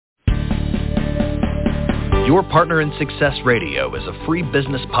Your Partner in Success Radio is a free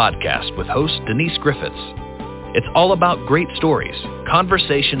business podcast with host Denise Griffiths. It's all about great stories,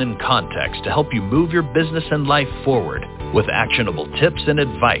 conversation, and context to help you move your business and life forward with actionable tips and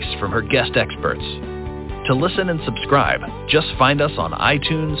advice from her guest experts. To listen and subscribe, just find us on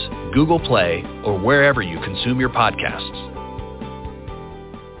iTunes, Google Play, or wherever you consume your podcasts.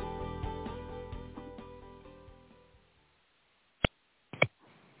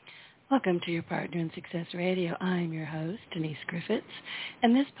 Welcome to Your Partner in Success Radio. I'm your host, Denise Griffiths,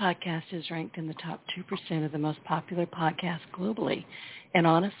 and this podcast is ranked in the top 2% of the most popular podcasts globally. And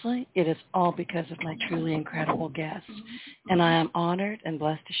honestly, it is all because of my truly incredible guests. And I am honored and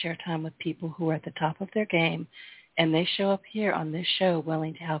blessed to share time with people who are at the top of their game, and they show up here on this show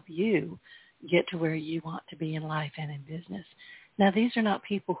willing to help you get to where you want to be in life and in business. Now, these are not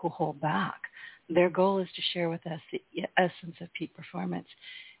people who hold back. Their goal is to share with us the essence of peak performance.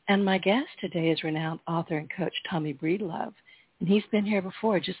 And my guest today is renowned author and coach Tommy Breedlove. And he's been here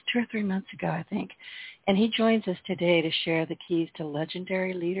before, just 2 or 3 months ago, I think. And he joins us today to share the keys to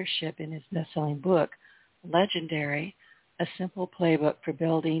legendary leadership in his best-selling book, Legendary, a simple playbook for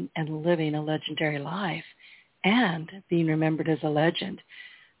building and living a legendary life and being remembered as a legend.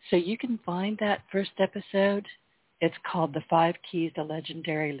 So you can find that first episode. It's called The 5 Keys to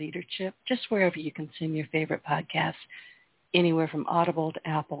Legendary Leadership, just wherever you consume your favorite podcasts. Anywhere from Audible to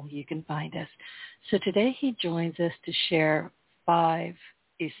Apple, you can find us. So today he joins us to share 5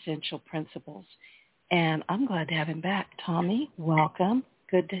 essential principles. And I'm glad to have him back. Tommy, welcome.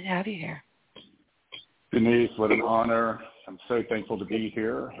 Good to have you here. Denise, what an honor. I'm so thankful to be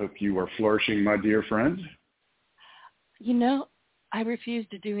here. Hope you are flourishing, my dear friend. You know, I refuse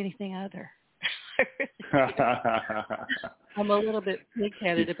to do anything other. I'm a little bit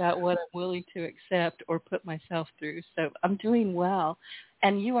pig-headed about what I'm willing to accept or put myself through. So I'm doing well.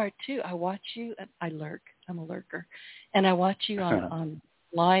 And you are too. I watch you. I lurk. I'm a lurker. And I watch you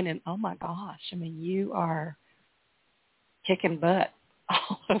online, and oh my gosh, I mean, you are kicking butt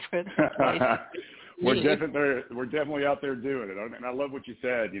all over the place. We're definitely out there doing it. And I love what you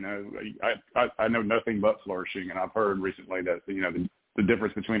said. You know, I know nothing but flourishing. And I've heard recently that, you know, the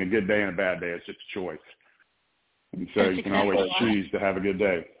difference between a good day and a bad day is just a choice. And so you can always choose to have a good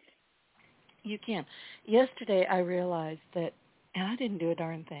day. You can. Yesterday I realized that, and I didn't do a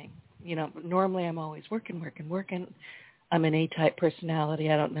darn thing. You know, normally I'm always working. I'm an A-type personality.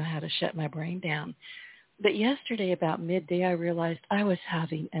 I don't know how to shut my brain down. But yesterday about midday I realized I was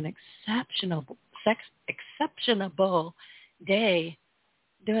having an exceptional day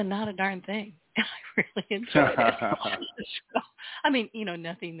doing not a darn thing. And I really enjoyed it. I mean, you know,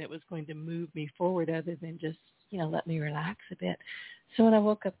 nothing that was going to move me forward other than just, you know, let me relax a bit. So when I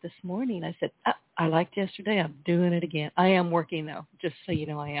woke up this morning, I said, I liked yesterday. I'm doing it again. I am working, though, just so you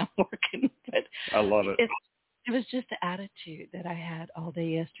know I am working. But I love it. It was just the attitude that I had all day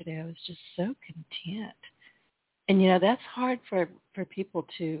yesterday. I was just so content. And, you know, that's hard for people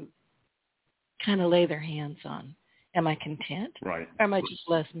to kind of lay their hands on. Am I content? Right. Or am I just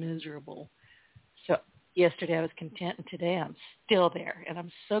less miserable? So yesterday I was content, and today I'm still there. And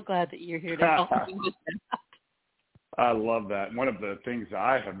I'm so glad that you're here to help me with that. I love that. One of the things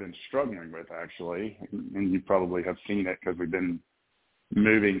I have been struggling with, actually, and you probably have seen it because we've been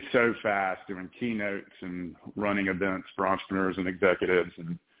moving so fast, doing keynotes and running events for entrepreneurs and executives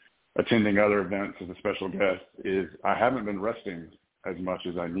and attending other events as a special guest, is I haven't been resting as much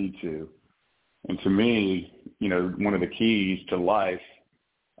as I need to. And to me, you know, one of the keys to life,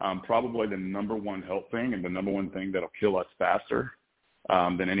 probably the number one health thing and the number one thing that'll kill us faster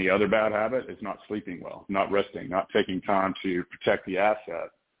than any other bad habit is not sleeping well, not resting, not taking time to protect the asset.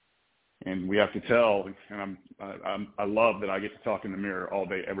 And we have to tell, and I love that I get to talk in the mirror all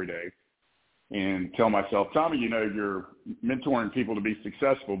day, every day, and tell myself, Tommy, you know, you're mentoring people to be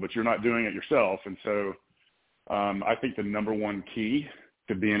successful, but you're not doing it yourself. And so I think the number one key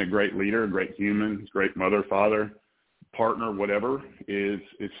to being a great leader, a great human, great mother, father, partner, whatever, is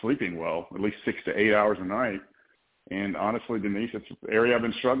sleeping well, at least 6 to 8 hours a night. And honestly, Denise, it's an area I've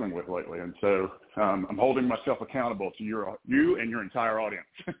been struggling with lately. And so I'm holding myself accountable to you and your entire audience.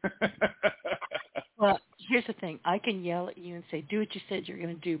 Well, here's the thing. I can yell at you and say, do what you said you're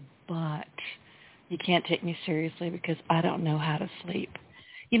going to do, but you can't take me seriously because I don't know how to sleep.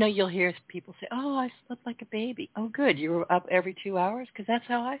 You know, you'll hear people say, oh, I slept like a baby. Oh, good. You were up every 2 hours? Because that's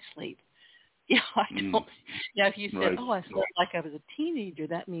how I sleep. Yeah, I don't. Yeah, if you said, Right. oh, I slept like I was a teenager,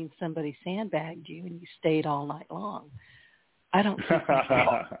 that means somebody sandbagged you and you stayed all night long. I don't sleep like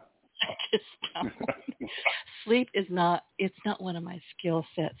that. I just don't. Sleep is not, it's not one of my skill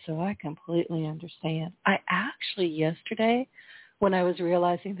sets, so I completely understand. I actually yesterday when I was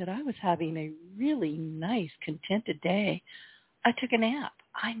realizing that I was having a really nice, contented day, I took a nap.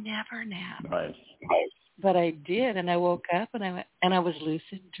 I never nap. Nice. But I did, and I woke up, and I was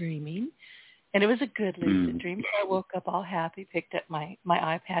lucid dreaming, and it was a good lucid dream. So I woke up all happy, picked up my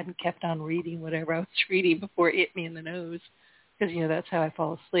iPad, and kept on reading whatever I was reading before it hit me in the nose, because, that's how I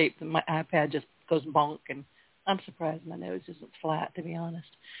fall asleep. And my iPad just goes bonk, and I'm surprised my nose isn't flat, to be honest.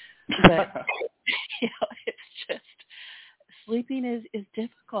 But, it's just, sleeping is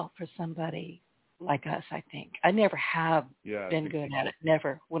difficult for somebody like us, I think. I never have been good at it.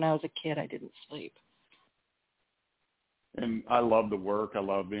 Never. When I was a kid, I didn't sleep. And I love the work. I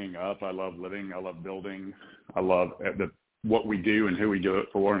love being up. I love living. I love building. I love what we do and who we do it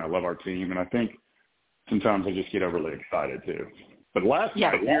for, and I love our team. And I think sometimes I just get overly excited too. But last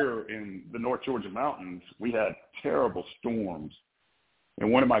night here in the North Georgia mountains, we had terrible storms.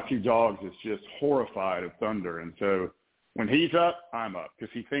 And one of my 2 dogs is just horrified of thunder. And so when he's up, I'm up,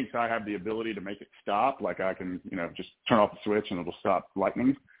 because he thinks I have the ability to make it stop. Like I can, just turn off the switch and it'll stop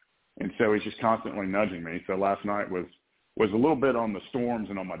lightning. And so he's just constantly nudging me. So last night was a little bit on the storms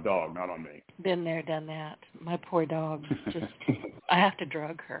and on my dog, not on me. Been there, done that. My poor dog, just, I have to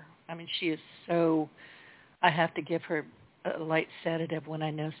drug her. I mean, she is I have to give her a light sedative when I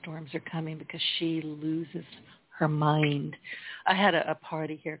know storms are coming, because she loses her mind. I had a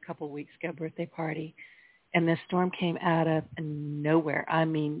party here a couple of weeks ago, a birthday party, and this storm came out of nowhere. I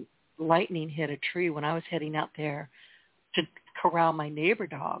mean, lightning hit a tree when I was heading out there to corral my neighbor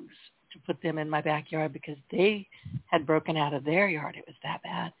dogs, to put them in my backyard, because they had broken out of their yard. It was that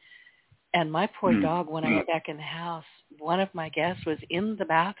bad. And my poor dog, when I went back in the house, one of my guests was in the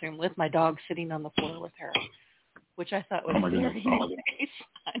bathroom with my dog sitting on the floor with her, which I thought was very nice.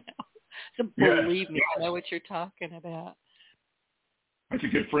 I know. So believe me, I know what you're talking about. That's a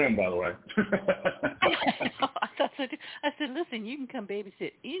good friend, by the way. I thought so too. I said, listen, you can come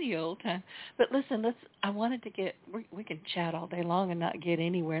babysit any old time. But listen, I wanted to we can chat all day long and not get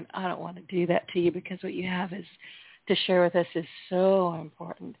anywhere, and I don't want to do that to you, because what you have is to share with us is so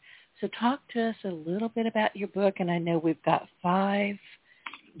important. So talk to us a little bit about your book, and I know we've got 5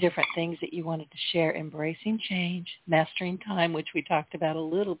 different things that you wanted to share: embracing change, mastering time, which we talked about a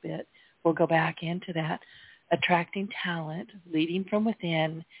little bit. We'll go back into that. Attracting talent, leading from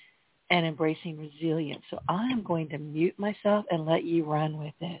within, and embracing resilience. So I'm going to mute myself and let you run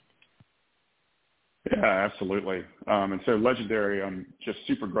with it. Yeah, absolutely. And so Legendary, I'm just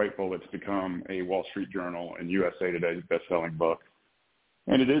super grateful it's become a Wall Street Journal and USA Today's best-selling book.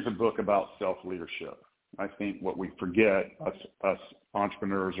 And it is a book about self-leadership. I think what we forget, us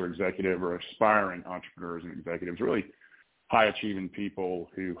entrepreneurs or executive or aspiring entrepreneurs and executives, really high-achieving people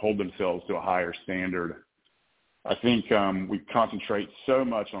who hold themselves to a higher standard, I think we concentrate so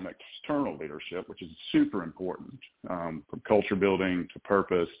much on external leadership, which is super important, from culture building to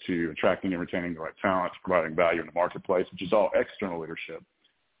purpose to attracting and retaining the right talent to providing value in the marketplace, which is all external leadership.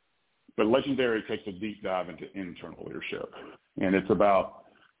 But Legendary takes a deep dive into internal leadership, and it's about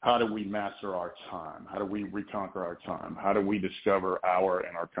how do we master our time? How do we reconquer our time? How do we discover our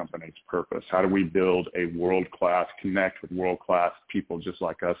and our company's purpose? How do we build a world-class, connect with world-class people just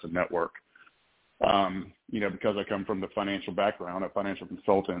like us, a network? Because I come from the financial background, a financial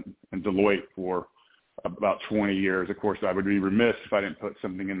consultant in Deloitte for about 20 years. Of course, I would be remiss if I didn't put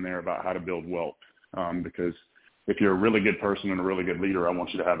something in there about how to build wealth, because if you're a really good person and a really good leader, I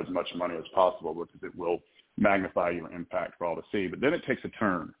want you to have as much money as possible, because it will magnify your impact for all to see. But then it takes a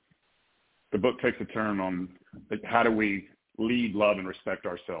turn. The book takes a turn on how do we lead, love, and respect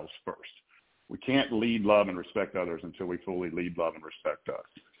ourselves first. We can't lead, love, and respect others until we fully lead, love, and respect us.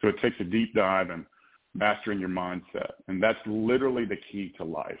 So it takes a deep dive in mastering your mindset. And that's literally the key to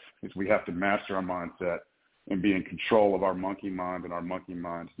life, is we have to master our mindset and be in control of our monkey mind, and our monkey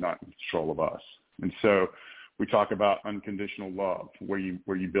mind's not in control of us. And so we talk about unconditional love, where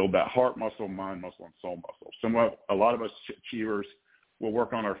you build that heart muscle, mind muscle, and soul muscle. A lot of us achievers will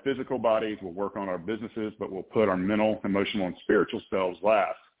work on our physical bodies, we'll work on our businesses, but we'll put our mental, emotional, and spiritual selves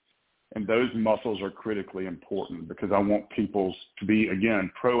last. And those muscles are critically important, because I want people to be, again,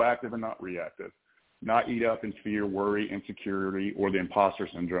 proactive and not reactive, not eat up in fear, worry, insecurity, or the imposter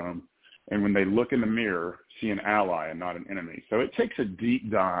syndrome. And when they look in the mirror, see an ally and not an enemy. So it takes a deep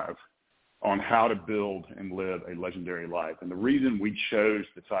dive on how to build and live a legendary life. And the reason we chose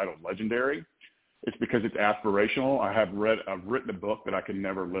the title Legendary is because it's aspirational. I've written a book that I can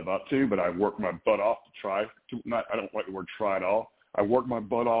never live up to, but I worked my butt off to try. I don't like the word try at all. I worked my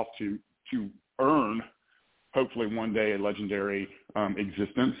butt off to earn, hopefully one day, a legendary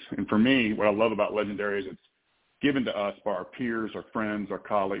existence. And for me, what I love about Legendary is it's given to us by our peers, our friends, our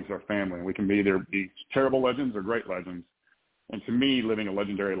colleagues, our family. We can either be terrible legends or great legends. And to me, living a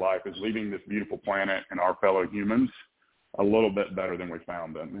legendary life is leaving this beautiful planet and our fellow humans a little bit better than we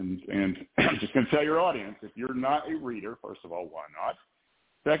found them. And I'm just going to tell your audience, if you're not a reader, first of all, why not?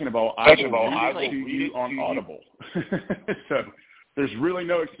 Second of all, I will read it to you on Audible. So there's really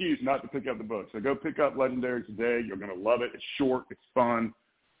no excuse not to pick up the book. So go pick up Legendary today. You're going to love it. It's short. It's fun.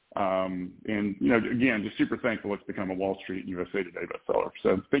 And, again, just super thankful it's become a Wall Street and USA Today bestseller.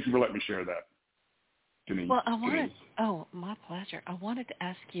 So thank you for letting me share that, Denise. Well, my pleasure. I wanted to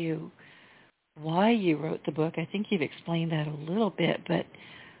ask you why you wrote the book. I think you've explained that a little bit, but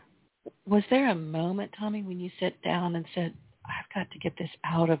was there a moment, Tommy, when you sat down and said, I've got to get this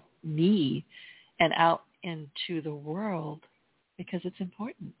out of me and out into the world because it's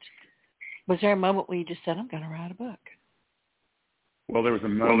important? Was there a moment where you just said, I'm going to write a book? Well, there was a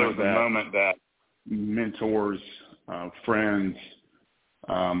moment that mentors, friends,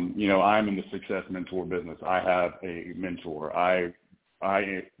 I'm in the success mentor business. I have a mentor. I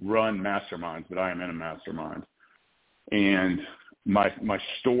run masterminds, but I am in a mastermind. And my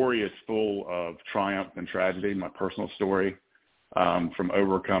story is full of triumph and tragedy, my personal story, from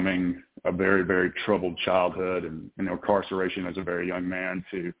overcoming a very, very troubled childhood and incarceration as a very young man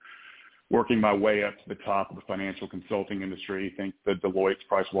to working my way up to the top of the financial consulting industry, think the Deloitte's,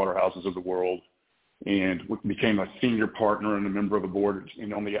 Price Waterhouses of the world, and became a senior partner and a member of the board.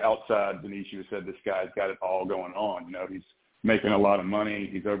 And on the outside, Denise, you said this guy's got it all going on. He's making a lot of money.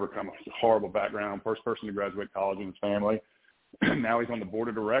 He's overcome a horrible background, first person to graduate college in his family. Now he's on the board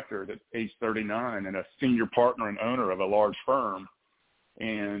of directors at age 39 and a senior partner and owner of a large firm.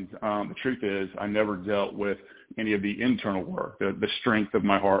 And the truth is I never dealt with any of the internal work, the strength of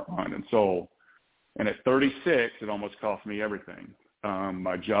my heart, mind, and soul. And at 36, it almost cost me everything,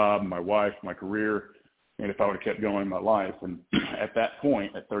 my job, my wife, my career, and if I would have kept going in my life. And at that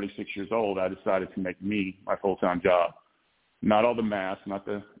point, at 36 years old, I decided to make me my full-time job. Not all the mass, not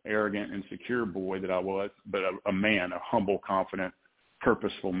the arrogant, insecure boy that I was, but a man, a humble, confident,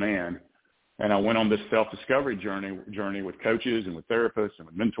 purposeful man. And I went on this self-discovery journey with coaches and with therapists and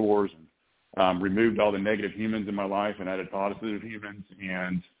with mentors, and removed all the negative humans in my life and added positive humans.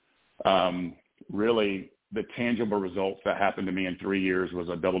 And really the tangible results that happened to me in 3 years was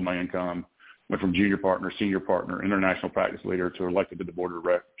I doubled my income, went from junior partner, senior partner, international practice leader to elected to the board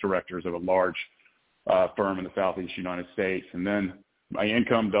of directors of a large firm in the Southeast United States. And then my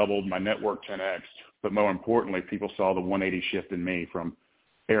income doubled, my network 10x, but more importantly, people saw the 180 shift in me from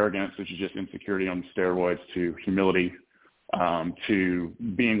arrogance, which is just insecurity on steroids, to humility, to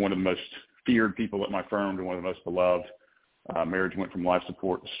being one of the most feared people at my firm to one of the most beloved. Marriage went from life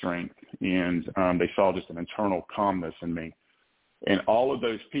support to strength, and they saw just an internal calmness in me. And all of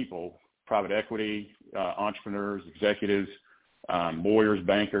those people, private equity, entrepreneurs, executives, lawyers,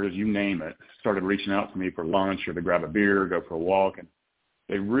 bankers, you name it, started reaching out to me for lunch or to grab a beer, go for a walk. And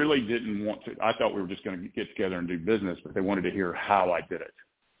they really didn't want to. I thought we were just going to get together and do business, but they wanted to hear how I did it.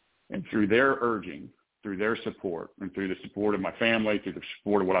 And through their urging, through their support, and through the support of my family, through the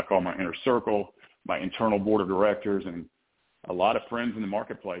support of what I call my inner circle, my internal board of directors, and a lot of friends in the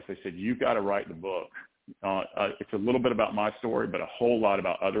marketplace, they said, you've got to write the book. It's a little bit about my story, but a whole lot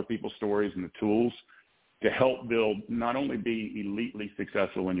about other people's stories and the tools to help build, not only be elitely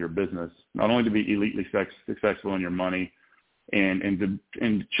successful in your business, not only to be elitely successful in your money and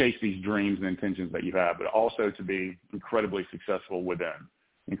chase these dreams and intentions that you have, but also to be incredibly successful within,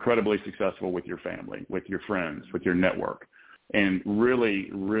 incredibly successful with your family, with your friends, with your network. And really,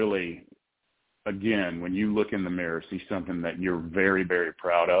 really, again, when you look in the mirror, see something that you're very, very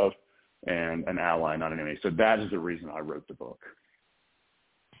proud of and an ally, not an enemy. So that is the reason I wrote the book.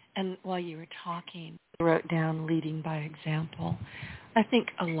 And while you were talking, I wrote down leading by example. I think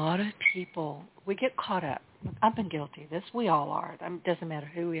a lot of people, we get caught up. I've been guilty of this. We all are. It doesn't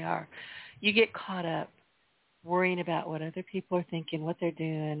matter who we are. You get caught up worrying about what other people are thinking, what they're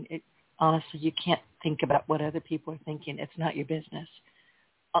doing. Honestly, you can't think about what other people are thinking. It's not your business.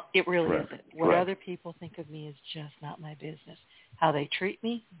 It really isn't. What other people think of me is just not my business. How they treat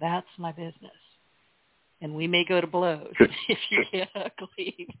me, that's my business. And we may go to blows if you get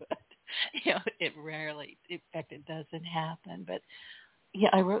ugly, but it rarely, in fact, it doesn't happen. But yeah,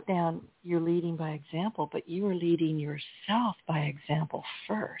 I wrote down you're leading by example, but you are leading yourself by example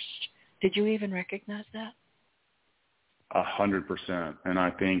first. Did you even recognize that? 100%. And I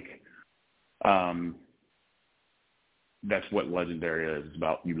think that's what Legendary is. It's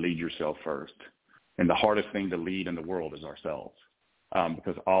about you lead yourself first. And the hardest thing to lead in the world is ourselves,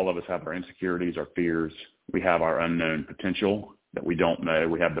 because all of us have our insecurities, our fears. We have our unknown potential that we don't know.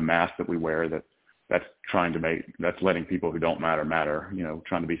 We have the mask that we wear that's letting people who don't matter,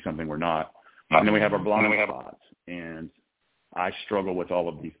 trying to be something we're not. And then we have our blind spots. And I struggle with all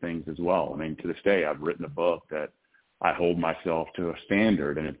of these things as well. I mean, to this day, I've written a book that I hold myself to a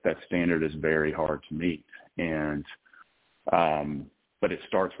standard, and that standard is very hard to meet. And, but it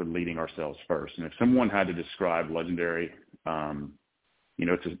starts with leading ourselves first. And if someone had to describe Legendary, you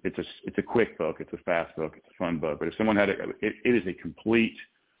know, it's a quick book, it's a fast book, it's a fun book. But if someone had it is a complete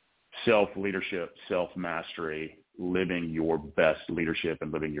self-leadership, self-mastery, living your best leadership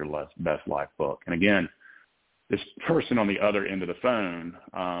and living your best life book. And again, this person on the other end of the phone,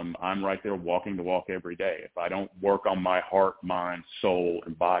 I'm right there walking the walk every day. If I don't work on my heart, mind, soul,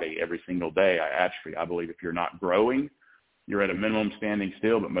 and body every single day, I believe if you're not growing, you're at a minimum standing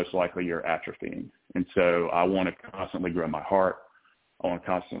still, but most likely you're atrophying. And so I want to constantly grow my heart. I want to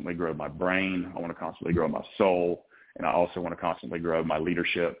constantly grow my brain. I want to constantly grow my soul. And I also want to constantly grow my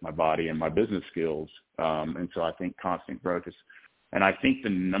leadership, my body, and my business skills. And so I think constant growth is, and I think the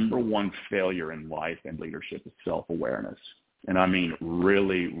number one failure in life and leadership is self-awareness. And I mean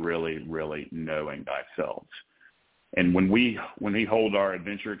really, really, really knowing thyself. And when we hold our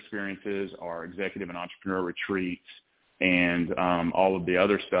adventure experiences, our executive and entrepreneur retreats, and all of the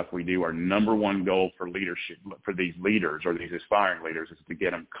other stuff we do, our number one goal for leadership, for these leaders or these aspiring leaders, is to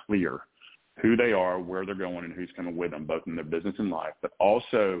get them clear who they are, where they're going, and who's coming with them, both in their business and life, but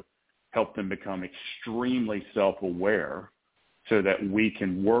also help them become extremely self-aware so that we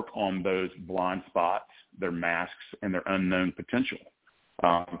can work on those blind spots, their masks, and their unknown potential.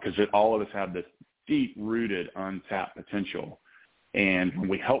 Because all of us have this deep-rooted, untapped potential. And when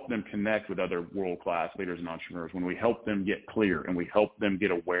we help them connect with other world-class leaders and entrepreneurs, when we help them get clear and we help them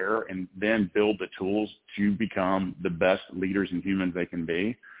get aware and then build the tools to become the best leaders and humans they can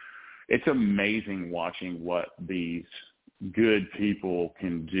be, it's amazing watching what these good people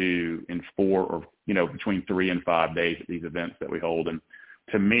can do in 4 or, between 3 and 5 days at these events that we hold. And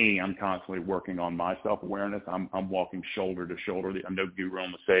to me, I'm constantly working on my self-awareness. I'm walking shoulder to shoulder. I'm no guru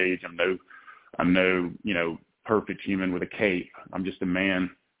on the stage. I'm no, perfect human with a cape. I'm just a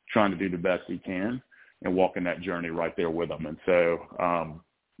man trying to do the best he can and walking that journey right there with them. And so,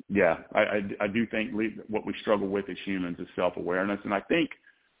 I do think what we struggle with as humans is self-awareness. And I think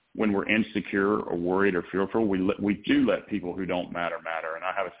when we're insecure or worried or fearful, we do let people who don't matter. And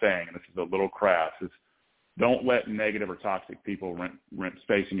I have a saying, and this is a little crass, is don't let negative or toxic people rent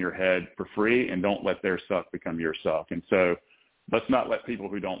space in your head for free, and don't let their suck become your suck. And so let's not let people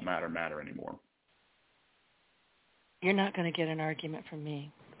who don't matter anymore. You're not going to get an argument from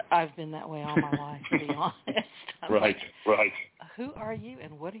me. I've been that way all my life, to be honest. Right. Who are you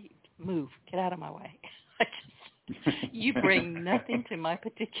and what do you move? Get out of my way. You bring nothing to my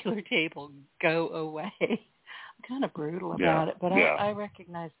particular table. Go away. I'm kind of brutal about it, but I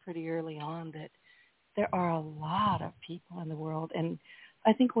recognized pretty early on that there are a lot of people in the world, and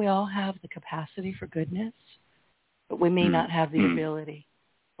I think we all have the capacity for goodness, but we may not have the ability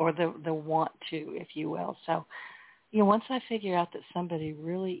or the want to, if you will. So, once I figure out that somebody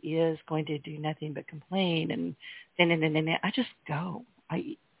really is going to do nothing but complain, and I just go.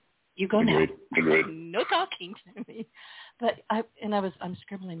 You go now. Agreed. No talking to me. But I'm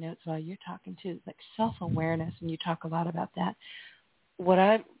scribbling notes while you're talking too, like self-awareness, and you talk a lot about that.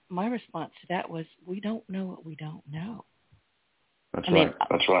 My response to that was, we don't know what we don't know. That's right.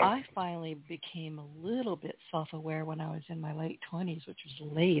 I finally became a little bit self-aware when I was in my late 20s, which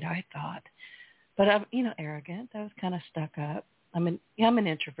was late, I thought. But I'm, arrogant. I was kind of stuck up. I'm an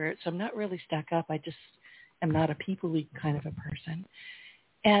introvert, so I'm not really stuck up. I just am not a people-y kind of a person.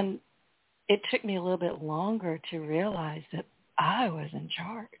 And it took me a little bit longer to realize that I was in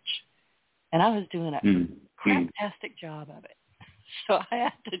charge. And I was doing a craptastic job of it. So I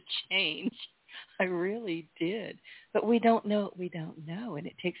had to change. I really did. But we don't know what we don't know. And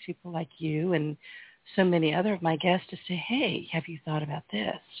it takes people like you and so many other of my guests to say, hey, have you thought about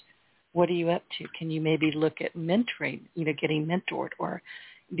this? What are you up to? Can you maybe look at mentoring, getting mentored or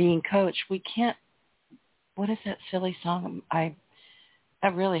being coached? We can't. What is that silly song? I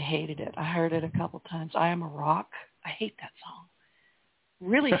really hated it. I heard it a couple times. I Am a Rock. I hate that song.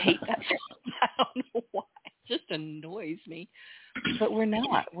 Really hate that song. I don't know why. It just annoys me. But we're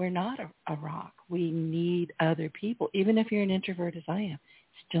not. We're not a rock. We need other people. Even if you're an introvert as I am,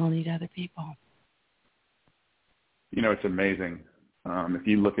 still need other people. It's amazing. If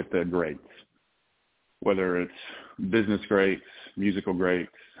you look at the greats, whether it's business greats, musical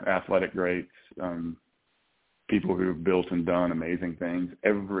greats, athletic greats, people who've built and done amazing things,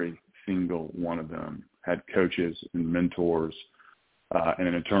 every single one of them had coaches and mentors and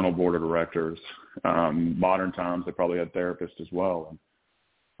an internal board of directors. Modern times, they probably had therapists as well. And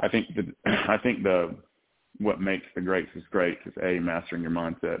I think what makes the greats is great is A, mastering your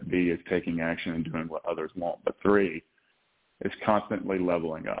mindset, B, is taking action and doing what others won't, but 3, is constantly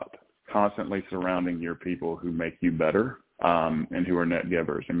leveling up, constantly surrounding your people who make you better and who are net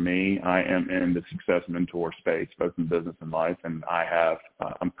givers. And me, I am in the success mentor space, both in business and life, and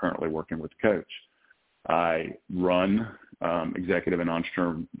I'm currently working with a coach. I run executive and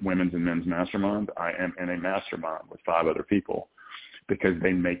entrepreneur women's and men's mastermind. I am in a mastermind with 5 other people because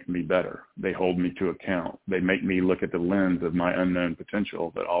they make me better. They hold me to account. They make me look at the lens of my unknown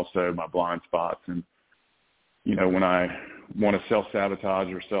potential, but also my blind spots. And, you know, when I want to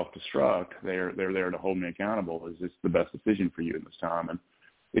self-sabotage or self-destruct, they're there to hold me accountable. Is this the best decision for you in this time? And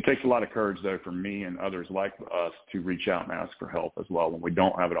it takes a lot of courage, though, for me and others like us to reach out and ask for help as well when we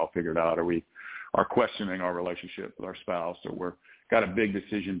don't have it all figured out, or we are questioning our relationship with our spouse, or we're got a big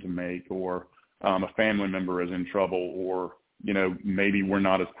decision to make, or a family member is in trouble, or, you know, maybe we're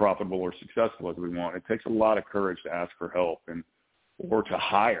not as profitable or successful as we want. It takes a lot of courage to ask for help or to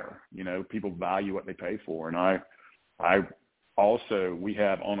hire. You know, people value what they pay for. And I also, we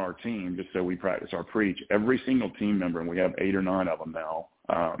have on our team, just so we practice our preach, every single team member, and we have 8 or 9 of them now,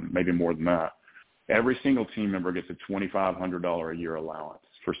 maybe more than that, every single team member gets a $2,500 a year allowance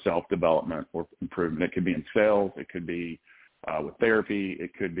for self-development or improvement. It could be in sales. It could be with therapy.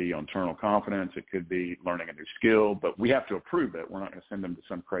 It could be on internal confidence. It could be learning a new skill. But we have to approve it. We're not going to send them to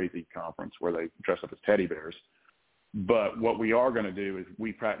some crazy conference where they dress up as teddy bears. But what we are going to do is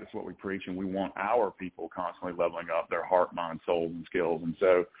we practice what we preach, and we want our people constantly leveling up their heart, mind, soul, and skills. And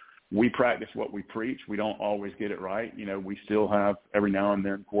so we practice what we preach. We don't always get it right. You know, we still have every now and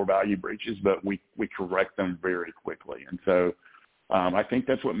then core value breaches, but we correct them very quickly. And so I think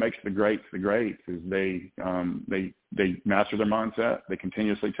that's what makes the greats is they master their mindset. They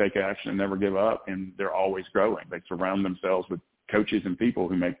continuously take action and never give up, and they're always growing. They surround themselves with coaches and people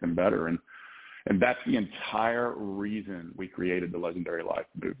who make them better. And that's the entire reason we created the Legendary Life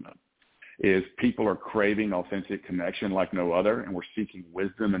movement, is people are craving authentic connection like no other, and we're seeking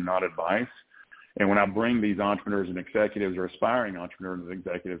wisdom and not advice. And when I bring these entrepreneurs and executives, or aspiring entrepreneurs and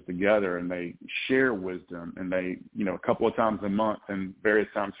executives together, and they share wisdom, and they, you know, a couple of times a month and various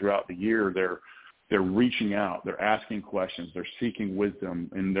times throughout the year, they're reaching out, they're asking questions, they're seeking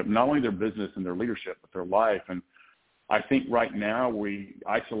wisdom in not only their business and their leadership, but their life. And I think right now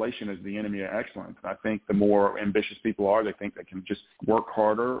isolation is the enemy of excellence. And I think the more ambitious people are, they think they can just work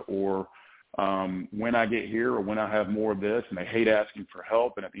harder, or when I get here, or when I have more of this, and they hate asking for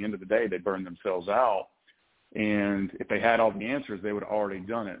help. And at the end of the day, they burn themselves out. And if they had all the answers, they would have already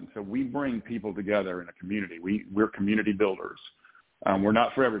done it. And so we bring people together in a community. We're community builders. We're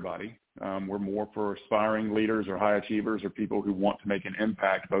not for everybody. We're more for aspiring leaders or high achievers, or people who want to make an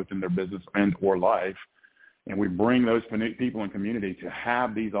impact both in their business and or life. And we bring those people in community to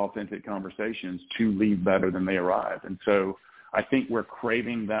have these authentic conversations to leave better than they arrived. And so I think we're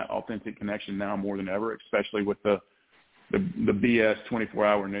craving that authentic connection now more than ever, especially with the BS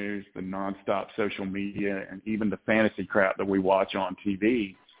 24-hour news, the nonstop social media, and even the fantasy crap that we watch on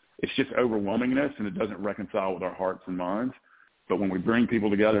TV. It's just overwhelming us, and it doesn't reconcile with our hearts and minds. But when we bring people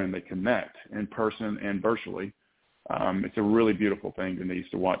together and they connect in person and virtually, it's a really beautiful thing, Denise,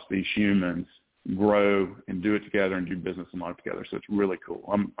 to watch these humans grow and do it together and do business and life together. So it's really cool.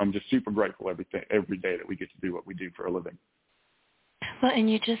 I'm just super grateful every day that we get to do what we do for a living. Well, and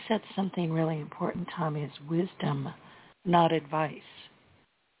you just said something really important, Tommy, is wisdom, not advice.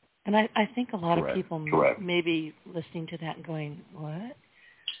 And I think a lot of people may be listening to that and going, what?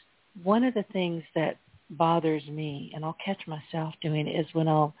 One of the things that bothers me, and I'll catch myself doing, is when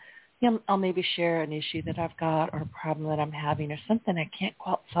I'll maybe share an issue that I've got, or a problem that I'm having, or something I can't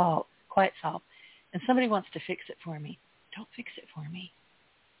quite solve, and somebody wants to fix it for me. Don't fix it for me.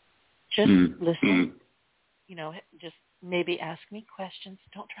 Just listen. You know, just maybe ask me questions.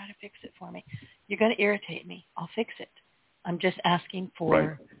 Don't try to fix it for me. You're going to irritate me. I'll fix it. I'm just asking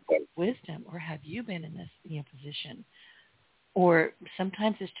for wisdom. Or have you been in this position? Or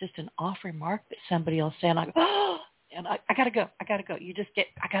sometimes it's just an off remark that somebody will say, and I go, oh, and I got to go. I got to go.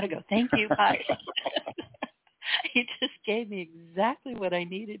 I got to go. Thank you. Bye. He just gave me exactly what I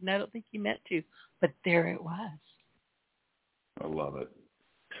needed, and I don't think he meant to, but there it was. I love it.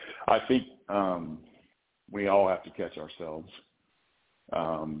 I think we all have to catch ourselves.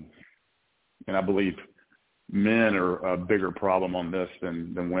 And I believe men are a bigger problem on this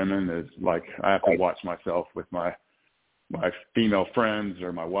than women. Is like I have to watch myself with my female friends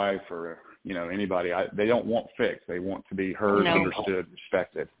or my wife or, anybody. They don't want fixed. They want to be heard, understood,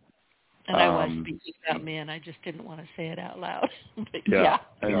 respected. And I was speaking about men. I just didn't want to say it out loud. But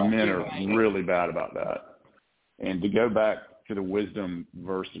and men are really bad about that. And to go back to the wisdom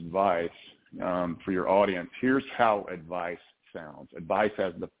versus advice, for your audience, here's how advice sounds. Advice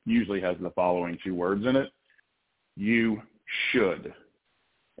usually has the following 2 words in it: you should,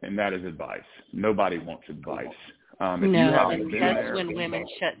 and that is advice. Nobody wants advice. If No, you haven't and been that's there, when women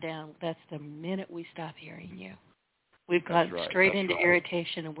shut down. That's the minute we stop hearing you. We've got That's right. straight into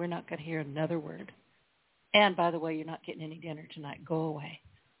irritation, and we're not going to hear another word. And, by the way, you're not getting any dinner tonight. Go away.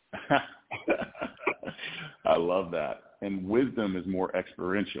 I love that. And wisdom is more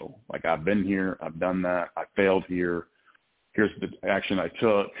experiential. Like, I've been here. I've done that. I failed here. Here's the action I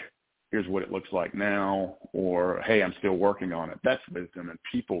took. Here's what it looks like now. Or, hey, I'm still working on it. That's wisdom, and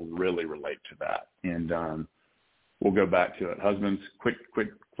people really relate to that. And we'll go back to it. Husbands, quit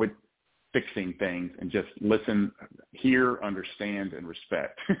fixing things and just listen, hear, understand, and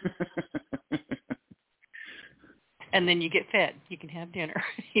respect. And then you get fed. You can have dinner.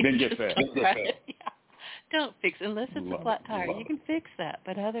 Then get fed. Yeah. Don't fix it. Unless it's a flat tire. You can fix that,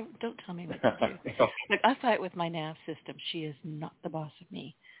 but don't tell me what to do. Look, I fight with my nav system. She is not the boss of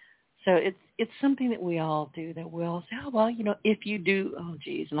me. So it's something that we all do, that we'll say, oh, well, if you do, oh,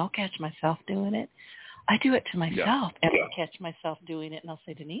 geez, and I'll catch myself doing it. I do it to myself, and I catch myself doing it, and I'll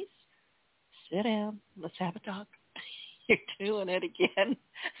say, Denise, sit down. Let's have a talk. You're doing it again.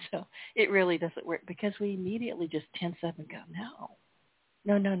 So it really doesn't work, because we immediately just tense up and go, no,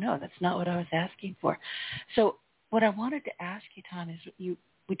 that's not what I was asking for. So what I wanted to ask you, Tom, is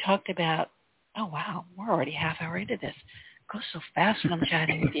we talked about, oh, wow, we're already half hour into this. It goes so fast when I'm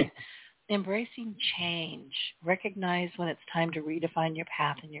chatting with you. Embracing change. Recognize when it's time to redefine your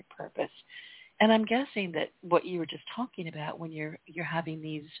path and your purpose. And I'm guessing that what you were just talking about when you're having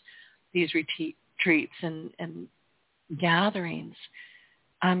these retreats and gatherings,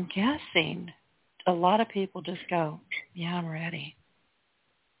 I'm guessing a lot of people just go, yeah, I'm ready.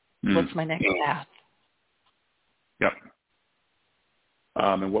 What's my next path? Yep.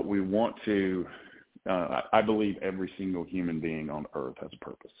 And what we want to, I believe every single human being on earth has a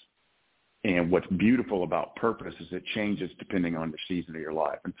purpose. And what's beautiful about purpose is it changes depending on the season of your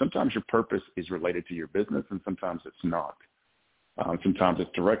life. And sometimes your purpose is related to your business, and sometimes it's not. Sometimes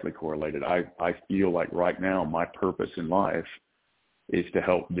it's directly correlated. I feel like right now my purpose in life is to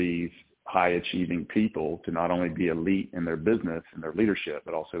help these high-achieving people to not only be elite in their business and their leadership,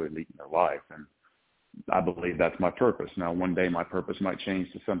 but also elite in their life. And I believe that's my purpose. Now, one day my purpose might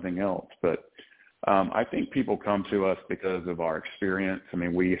change to something else, but I think people come to us because of our experience. I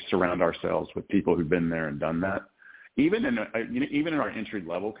mean, we surround ourselves with people who've been there and done that. Even in our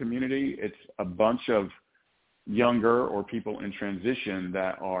entry-level community, it's a bunch of younger or people in transition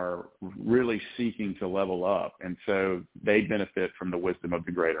that are really seeking to level up. And so they benefit from the wisdom of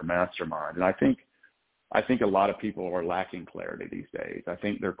the greater mastermind. And I think a lot of people are lacking clarity these days. I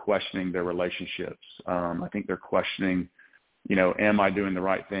think they're questioning their relationships. I think they're questioning, am I doing the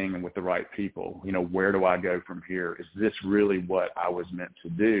right thing and with the right people? Where do I go from here? Is this really what I was meant to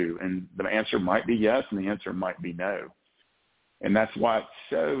do? And the answer might be yes, and the answer might be no. And that's why it's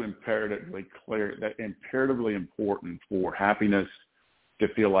so imperatively important for happiness to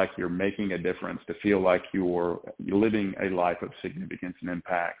feel like you're making a difference, to feel like you're living a life of significance and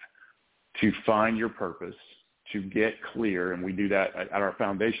impact, to find your purpose, to get clear. And we do that at our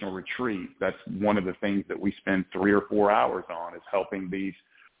foundational retreat. That's one of the things that we spend 3 or 4 hours on, is helping these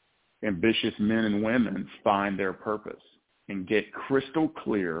ambitious men and women find their purpose and get crystal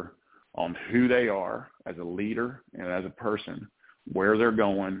clear on who they are as a leader and as a person, where they're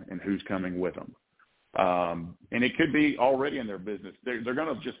going, and who's coming with them. And it could be already in their business. They're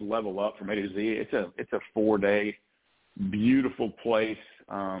going to just level up from A to Z. It's a 4-day beautiful place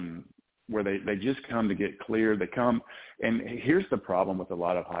where they just come to get clear. They come, and here's the problem with a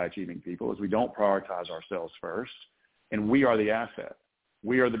lot of high-achieving people is we don't prioritize ourselves first, and we are the asset.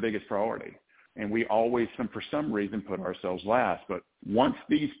 We are the biggest priority. And we always, for some reason, put ourselves last. But once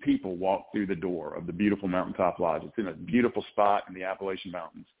these people walk through the door of the beautiful Mountaintop Lodge, it's in a beautiful spot in the Appalachian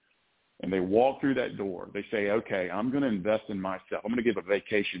Mountains, and they walk through that door, they say, okay, I'm going to invest in myself. I'm going to give a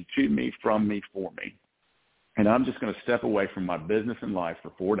vacation to me, from me, for me. And I'm just going to step away from my business and life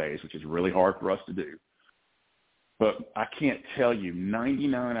for 4 days, which is really hard for us to do. But I can't tell you,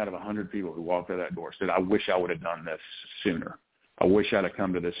 99 out of 100 people who walked through that door said, I wish I would have done this sooner. I wish I'd have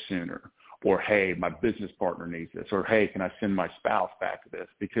come to this sooner. Or, hey, my business partner needs this. Or, hey, can I send my spouse back to this?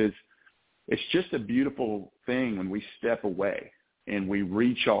 Because it's just a beautiful thing when we step away and we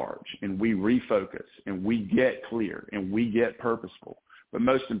recharge and we refocus and we get clear and we get purposeful. But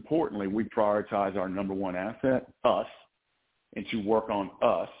most importantly, we prioritize our number one asset, us, and to work on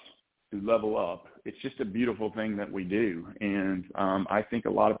us, to level up. It's just a beautiful thing that we do. And I think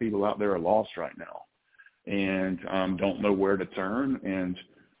a lot of people out there are lost right now and don't know where to turn. And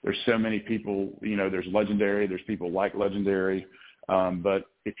there's so many people, there's Legendary, there's people like Legendary, But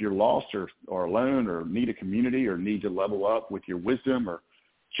if you're lost or alone or need a community or need to level up with your wisdom or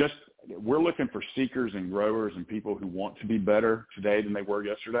just we're looking for seekers and growers and people who want to be better today than they were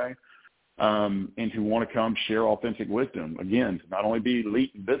yesterday, and who want to come share authentic wisdom, again, to not only be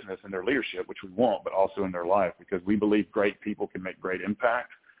elite in business and their leadership, which we want, but also in their life, because we believe great people can make great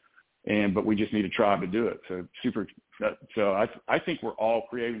impact, but we just need a tribe to do it. So I think we're all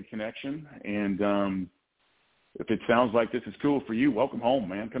creating connection, and if it sounds like this is cool for you, welcome home,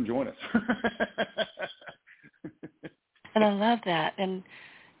 man. Come join us. And I love that. And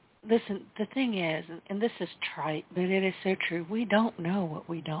listen, the thing is, and this is trite, but it is so true, we don't know what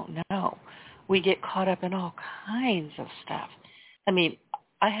we don't know. We get caught up in all kinds of stuff. I mean,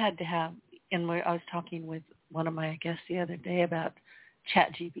 I had to have, and I was talking with one of my guests the other day about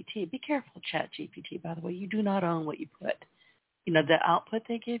ChatGPT. Be careful, ChatGPT, by the way. You do not own what you put. You know, the output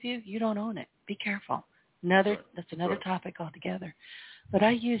they give you, you don't own it. Be careful. That's another topic altogether. But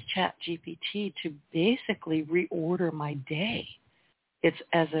I use ChatGPT to basically reorder my day. It's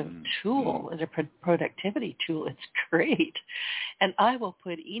as a tool, as a productivity tool. It's great. And I will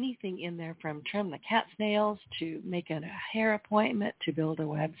put anything in there from trim the cat's nails to make a hair appointment to build a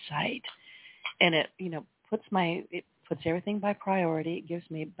website. And it, it puts everything by priority. It gives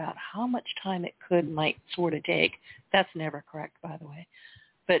me about how much time it might sort of take. That's never correct, by the way.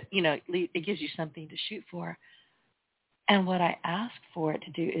 But, it gives you something to shoot for. And what I ask for it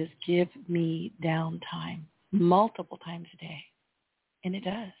to do is give me downtime multiple times a day. And it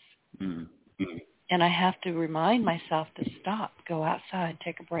does. Mm-hmm. And I have to remind myself to stop, go outside,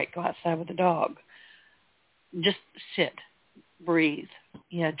 take a break, go outside with the dog. Just sit, breathe,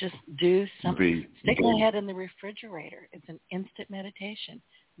 just do something. Stick my head in the refrigerator. It's an instant meditation.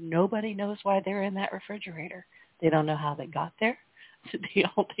 Nobody knows why they're in that refrigerator. They don't know how they got there.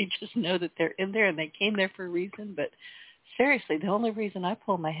 They just know that they're in there and they came there for a reason. But seriously, the only reason I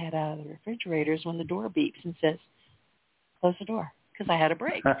pull my head out of the refrigerator is when the door beeps and says, close the door. Because I had a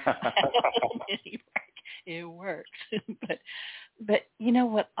break. It works. but you know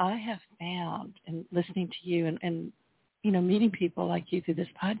what I have found in listening to you and meeting people like you through this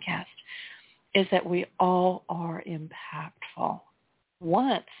podcast is that we all are impactful.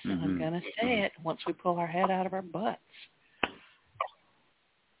 Once, I'm going to say it, once we pull our head out of our butts.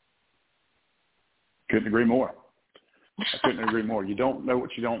 Couldn't agree more. I couldn't agree more. You don't know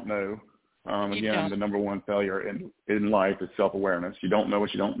what you don't know. Again, the number one failure in life is self-awareness. You don't know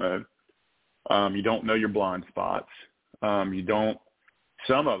what you don't know. You don't know your blind spots.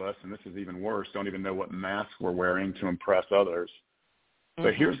 Some of us, and this is even worse, don't even know what mask we're wearing to impress others.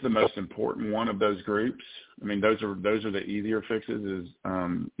 But here's the most important one of those groups. I mean, those are the easier fixes is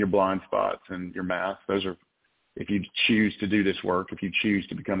your blind spots and your mask. Those are, if you choose to do this work, if you choose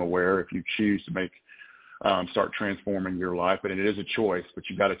to become aware, if you choose to start transforming your life. But it is a choice, but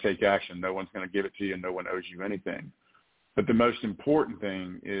you've got to take action. No one's going to give it to you and no one owes you anything. But the most important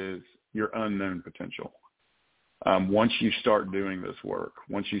thing is your unknown potential. Once you start doing this work,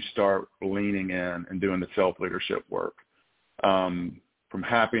 once you start leaning in and doing the self-leadership work, from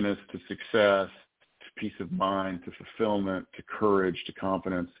happiness to success, to peace of mind, to fulfillment, to courage, to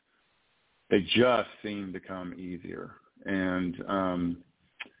confidence, they just seem to come easier. And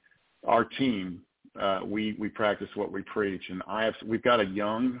our team, we practice what we preach, and we've got a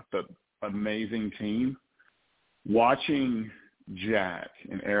young but amazing team. Watching Jack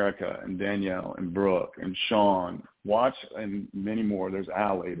and Erica and Danielle and Brooke and Sean, and many more. There's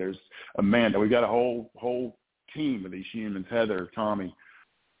Allie, there's Amanda. We've got a whole team of these humans. Heather, Tommy.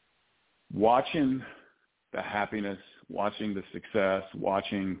 Watching the happiness, watching the success,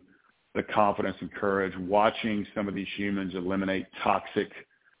 watching the confidence and courage, watching some of these humans eliminate toxic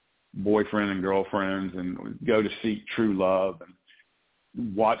boyfriend and girlfriends and go to seek true love,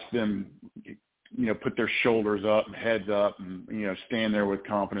 and watch them, put their shoulders up and heads up and, stand there with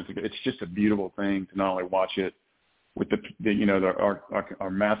confidence. It's just a beautiful thing to not only watch it with our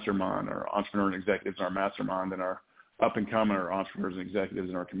mastermind, our entrepreneur and executives in our mastermind, and our up and coming our entrepreneurs and executives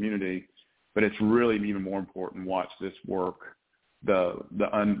in our community, but it's really even more important to watch this work, the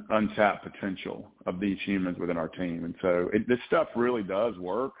untapped potential of these humans within our team. And so this stuff really does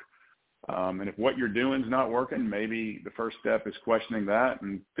work. And if what you're doing is not working, maybe the first step is questioning that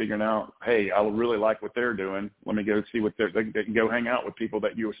and figuring out, hey, I really like what they're doing. Let me go see what they can go hang out with people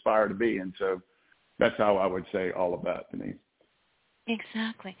that you aspire to be. And so that's how I would say all of that, Denise.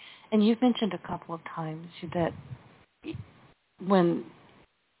 Exactly. And you've mentioned a couple of times that when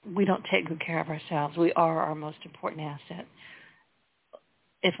we don't take good care of ourselves, we are our most important asset.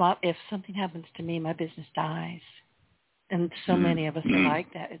 If something happens to me, my business dies. And so many of us are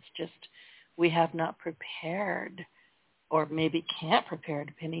like that. It's just we have not prepared or maybe can't prepare,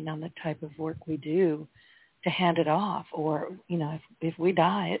 depending on the type of work we do, to hand it off. Or, if we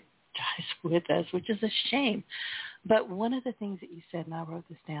die, it dies with us, which is a shame. But one of the things that you said, and I wrote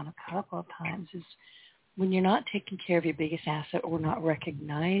this down a couple of times, is when you're not taking care of your biggest asset or not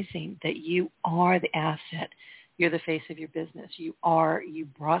recognizing that you are the asset, you're the face of your business. You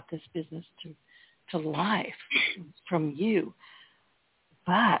brought this business to life from you.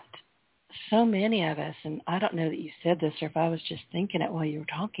 But so many of us, and I don't know that you said this or if I was just thinking it while you were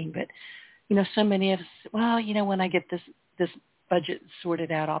talking, but, so many of us, well, when I get this budget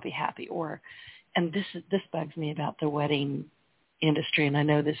sorted out, I'll be happy. And this bugs me about the wedding industry, and I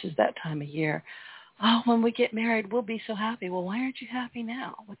know this is that time of year. Oh, when we get married, we'll be so happy. Well, why aren't you happy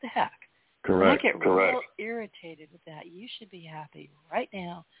now? What the heck? Correct. I get real irritated with that. You should be happy right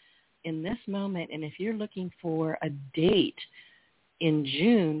now in this moment. And if you're looking for a date in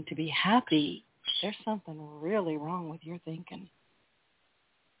June to be happy, there's something really wrong with your thinking.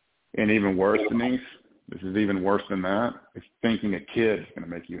 And even worse, Denise, this is even worse than that, is thinking a kid is going to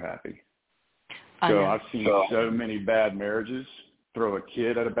make you happy. So I've seen so many bad marriages throw a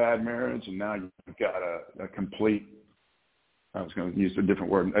kid at a bad marriage, and now you've got a complete, I was going to use a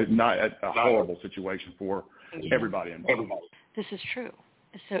different word, not a horrible situation for everybody involved. This is true.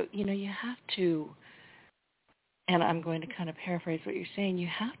 So, you have to, and I'm going to kind of paraphrase what you're saying, you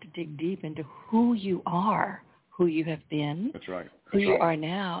have to dig deep into who you are, who you have been, That's right. who you are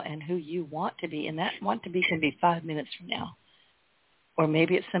now, and who you want to be. And that want to be can be 5 minutes from now. Or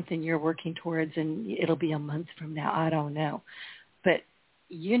maybe it's something you're working towards and it'll be a month from now. I don't know. But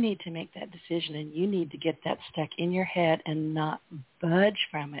you need to make that decision, and you need to get that stuck in your head and not budge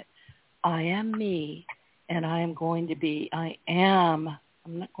from it. I am me, and I am going to be, I'm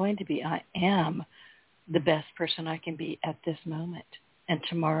not going to be, I am the best person I can be at this moment. And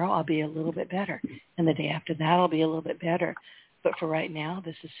tomorrow I'll be a little bit better. And the day after that I'll be a little bit better. But for right now,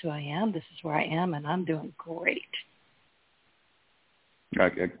 this is who I am, this is where I am, and I'm doing great. I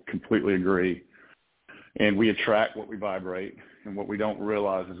completely agree. And we attract what we vibrate, and what we don't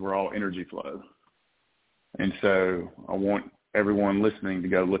realize is we're all energy flow. And so I want everyone listening to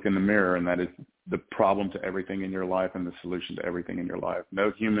go look in the mirror, and that is the problem to everything in your life and the solution to everything in your life.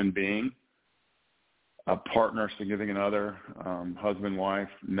 No human being, a partner, significant other, husband, wife,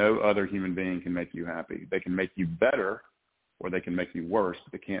 no other human being can make you happy. They can make you better, or they can make you worse,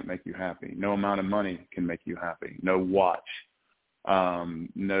 but they can't make you happy. No amount of money can make you happy. No watch.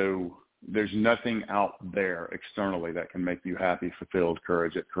 There's nothing out there externally that can make you happy, fulfilled,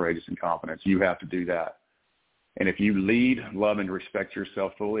 courageous, and confident. You have to do that. And if you lead, love, and respect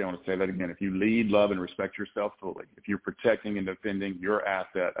yourself fully, I want to say that again. If you lead, love, and respect yourself fully, if you're protecting and defending your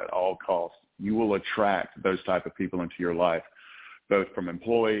asset at all costs, you will attract those type of people into your life, both from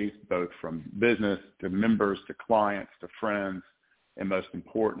employees, both from business to members to clients to friends, and most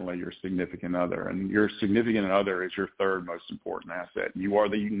importantly, your significant other. And your significant other is your third most important asset. You are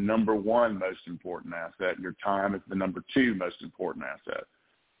the number one most important asset. Your time is the number two most important asset.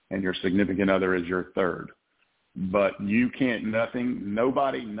 And your significant other is your third. But you can't,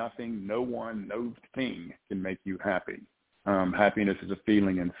 nobody, nothing, no one, no thing can make you happy. Happiness is a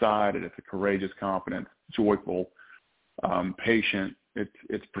feeling inside, and it's a courageous, confident, joyful, patient.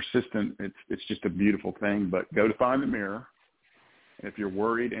 It's persistent. It's just a beautiful thing. But go to find the mirror. If you're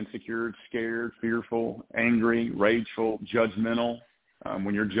worried, insecure, scared, fearful, angry, rageful, judgmental,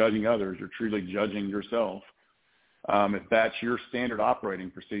 when you're judging others, you're truly judging yourself. If that's your standard operating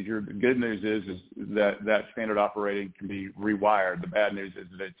procedure, the good news is that standard operating can be rewired. The bad news is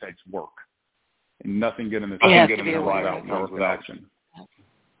that it takes work. And nothing good in this right out comes with action.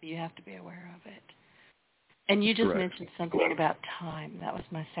 You have to be aware of it. And you just mentioned something about time. That was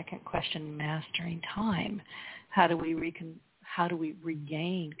my second question, mastering time. How do we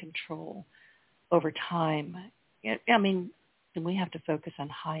regain control over time? I mean, we have to focus on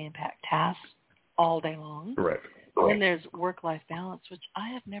high-impact tasks all day long. Correct. Then there's work-life balance, which I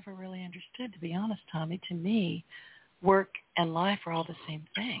have never really understood, to be honest, Tommy. To me, work and life are all the same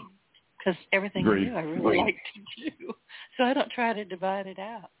thing because everything I do, I really like to do. So I don't try to divide it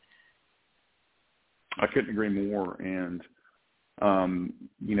out. I couldn't agree more. And,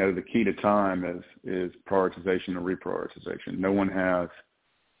 the key to time is prioritization and reprioritization. No one has,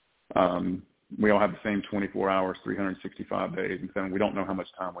 we all have the same 24 hours, 365 days, and so we don't know how much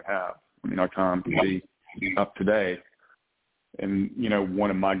time we have. I mean, our time can be up today. And, one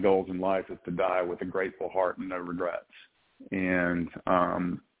of my goals in life is to die with a grateful heart and no regrets. And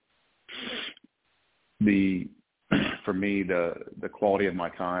for me, the quality of my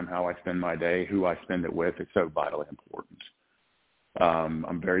time, how I spend my day, who I spend it with is so vitally important.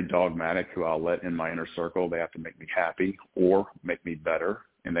 I'm very dogmatic who I'll let in my inner circle. They have to make me happy or make me better,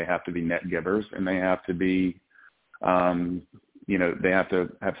 and they have to be net givers, and they have to be, they have to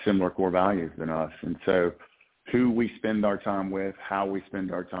have similar core values than us. And so who we spend our time with, how we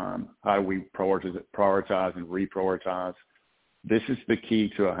spend our time, how do we prioritize and reprioritize, this is the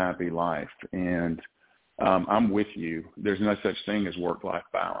key to a happy life. And I'm with you. There's no such thing as work-life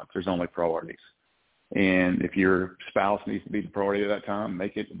balance. There's only priorities. And if your spouse needs to be the priority at that time,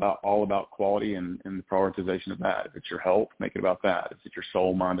 make it all about quality and the prioritization of that. If it's your health, make it about that. If it's your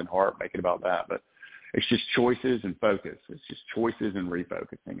soul, mind, and heart, make it about that. But it's just choices and focus. It's just choices and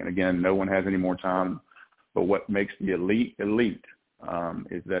refocusing. And again, no one has any more time. But what makes the elite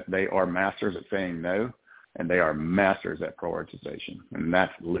is that they are masters at saying no, and they are masters at prioritization. And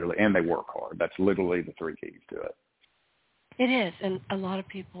that's literally, and they work hard. That's literally the three keys to it. It is, and a lot of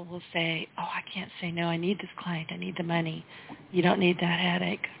people will say, oh, I can't say no. I need this client. I need the money. You don't need that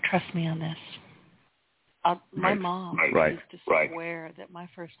headache. Trust me on this. My mom used to swear that my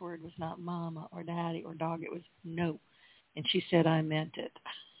first word was not mama or daddy or dog. It was no. And she said I meant it.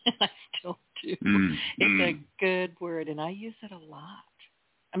 And I still do. It's a good word, and I use it a lot.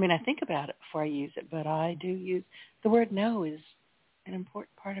 I mean, I think about it before I use it, but I do use the word no is an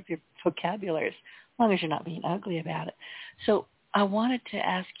important part of your vocabulary, as long as you're not being ugly about it. So I wanted to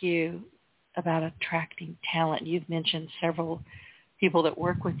ask you about attracting talent. You've mentioned several people that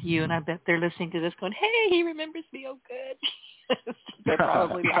work with you, and I bet they're listening to this going, hey, he remembers me, oh good. They're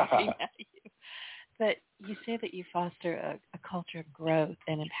probably laughing at you. But you say that you foster a culture of growth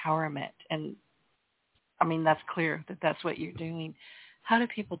and empowerment, and I mean, that's clear that that's what you're doing. How do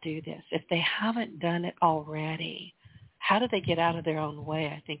people do this? If they haven't done it already, how do they get out of their own way,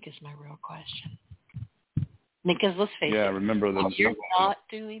 I think is my real question. Because let's face it, if you're not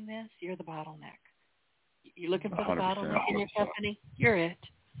doing this, you're the bottleneck. You're looking for the bottleneck in your company, you're it.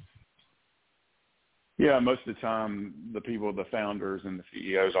 Yeah, most of the time, the people, the founders and the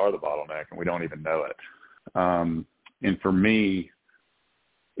CEOs are the bottleneck, and we don't even know it. And for me,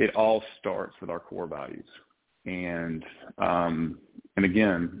 it all starts with our core values. And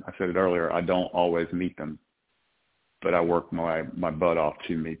again, I said it earlier, I don't always meet them, but I work my butt off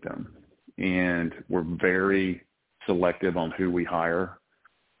to meet them. And we're very selective on who we hire.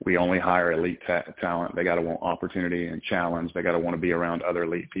 We only hire elite talent. They got to want opportunity and challenge. They got to want to be around other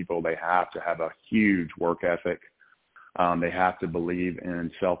elite people. They have to have a huge work ethic. They have to believe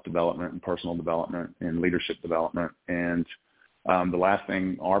in self-development and personal development and leadership development. And the last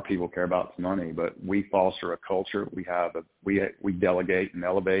thing our people care about is money, but we foster a culture. We delegate and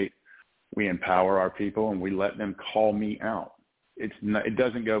elevate. We empower our people, and we let them call me out. It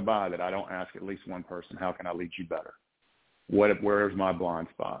doesn't go by that I don't ask at least one person, how can I lead you better? Where's my blind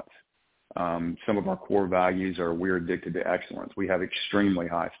spots? Some of our core values are we're addicted to excellence. We have extremely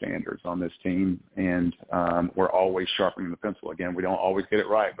high standards on this team, and we're always sharpening the pencil. Again, we don't always get it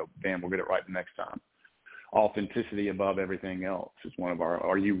right, but damn, we'll get it right the next time. Authenticity above everything else is one of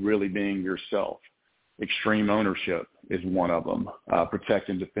are you really being yourself? Extreme ownership is one of them. Protect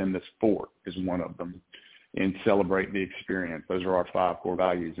and defend the sport is one of them. And celebrate the experience. Those are our 5 core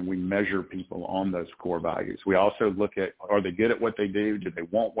values, and we measure people on those core values. We also look at, are they good at what they do? Do they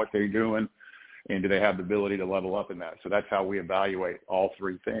want what they're doing? And do they have the ability to level up in that? So that's how we evaluate all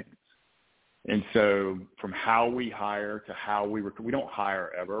 3 things. And so from how we hire to how we recruit, we don't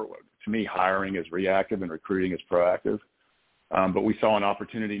hire ever. To me, hiring is reactive and recruiting is proactive. But we saw an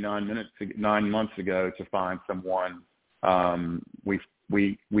opportunity 9 months ago to find someone.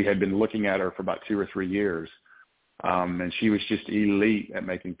 We had been looking at her for about 2 or 3 years, and she was just elite at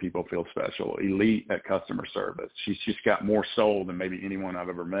making people feel special, elite at customer service. She's just got more soul than maybe anyone I've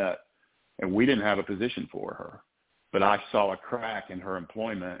ever met, and we didn't have a position for her. But I saw a crack in her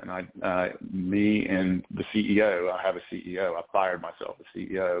employment, and me and the CEO, I have a CEO, I fired myself as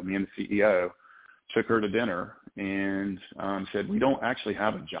CEO, me and the CEO took her to dinner and said, we don't actually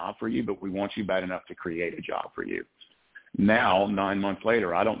have a job for you, but we want you bad enough to create a job for you. Now, 9 months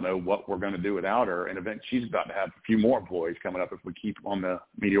later, I don't know what we're going to do without her. And eventually she's about to have a few more employees coming up if we keep on the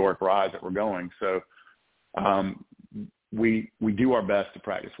meteoric rise that we're going. So we do our best to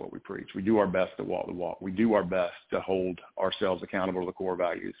practice what we preach. We do our best to walk the walk. We do our best to hold ourselves accountable to the core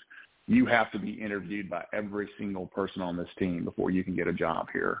values. You have to be interviewed by every single person on this team before you can get a job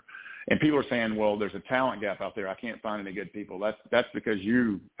here. And people are saying, well, there's a talent gap out there. I can't find any good people. That's because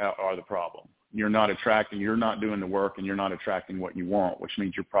you are the problem. You're not doing the work, and you're not attracting what you want, which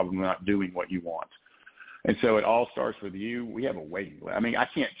means you're probably not doing what you want. And so it all starts with you. We have a waiting list. I mean, I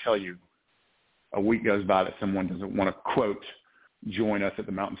can't tell you a week goes by that someone doesn't want to, quote, join us at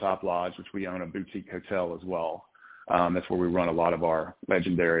the Mountaintop Lodge, which we own a boutique hotel as well. That's where we run a lot of our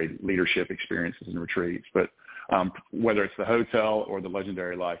legendary leadership experiences and retreats. But whether it's the hotel or the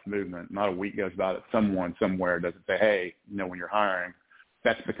Legendary Life movement, not a week goes by that someone somewhere doesn't say, hey, when you're hiring,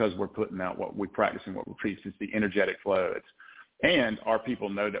 that's because we're putting out what we practice and what we preach. It's the energetic flow. And our people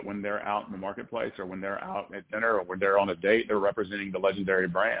know that when they're out in the marketplace or when they're out at dinner or when they're on a date, they're representing the Legendary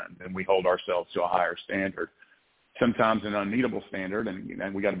brand, and we hold ourselves to a higher standard, sometimes an unmeetable standard,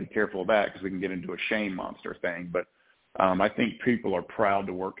 and we got to be careful of that because we can get into a shame monster thing. But I think people are proud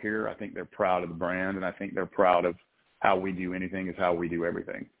to work here. I think they're proud of the brand, and I think they're proud of how we do anything is how we do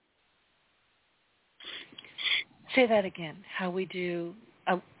everything. Say that again. How we do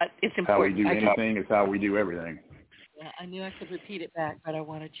it's important. How we do anything is how we do everything. Yeah, I knew I could repeat it back, but I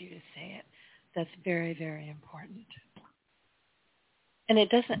wanted you to say it. That's very, very important. And it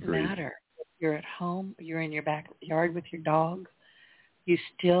doesn't matter if you're at home, you're in your backyard with your dog. You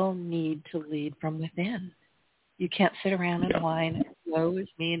still need to lead from within. You can't sit around and whine, woe is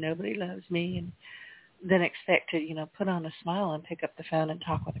me and nobody loves me, and then expect to, put on a smile and pick up the phone and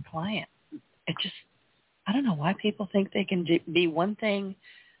talk with a client. I don't know why people think they can be one thing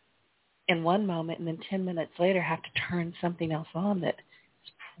in one moment and then 10 minutes later have to turn something else on that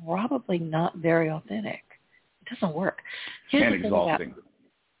is probably not very authentic. It doesn't work. And exhausting.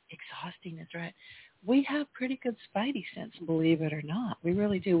 Exhausting is right. We have pretty good spidey sense, believe it or not. We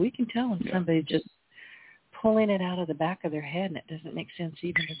really do. We can tell when somebody's just pulling it out of the back of their head and it doesn't make sense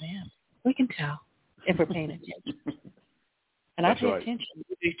even to them. We can tell if we're paying attention. And I pay attention.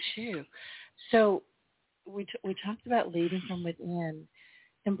 You do too. So we talked about leading from within,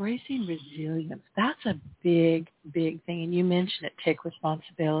 embracing resilience. That's a big, big thing. And you mentioned it, take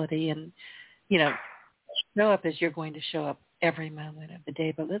responsibility and, show up as you're going to show up every moment of the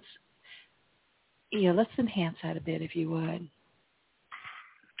day. But let's enhance that a bit, if you would.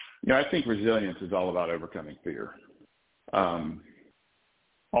 I think resilience is all about overcoming fear.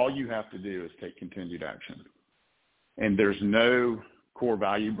 All you have to do is take continued action. And there's no core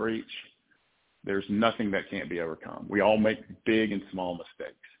value breach. There's nothing that can't be overcome. We all make big and small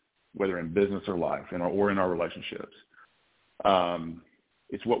mistakes, whether in business or life or in our relationships.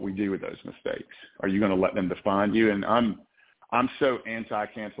 It's what we do with those mistakes. Are you going to let them define you? And I'm so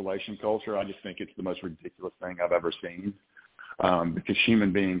anti-cancellation culture. I just think it's the most ridiculous thing I've ever seen. Because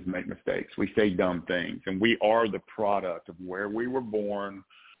human beings make mistakes. We say dumb things, and we are the product of where we were born,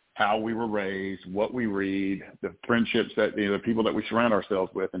 how we were raised, what we read, the friendships that, the people that we surround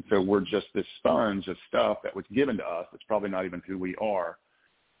ourselves with. And so we're just this sponge of stuff that was given to us. It's probably not even who we are.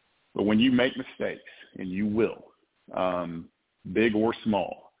 But when you make mistakes, and you will, big or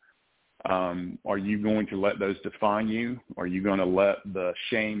small, are you going to let those define you? Are you going to let the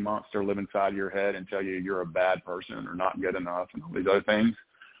shame monster live inside your head and tell you you're a bad person or not good enough and all these other things?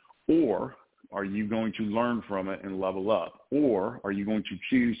 Or are you going to learn from it and level up? Or are you going to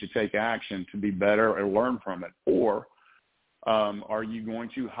choose to take action to be better or learn from it? Or are you going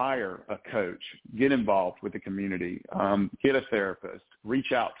to hire a coach, get involved with the community, get a therapist,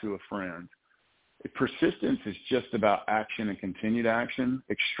 reach out to a friend? Persistence is just about action and continued action,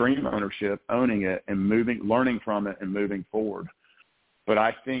 extreme ownership, owning it and learning from it and moving forward. But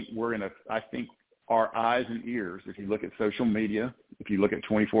I think our eyes and ears, if you look at social media, if you look at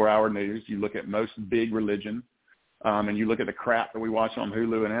 24-hour news, you look at most big religion, and you look at the crap that we watch on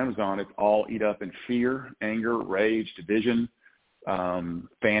Hulu and Amazon, it's all eat up in fear, anger, rage, division,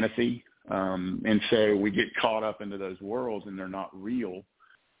 fantasy. And so we get caught up into those worlds and they're not real.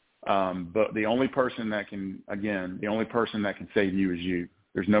 But the only person that can save you is you.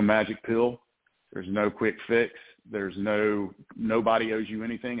 There's no magic pill. There's no quick fix. There's nobody owes you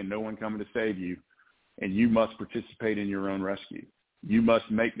anything and no one coming to save you. And you must participate in your own rescue. You must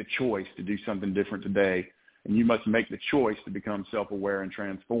make the choice to do something different today. And you must make the choice to become self-aware and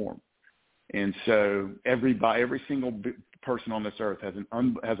transform. And so every single person on this earth has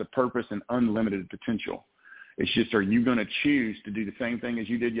a purpose and unlimited potential. It's just, are you going to choose to do the same thing as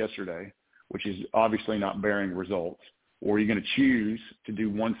you did yesterday, which is obviously not bearing results, or are you going to choose to do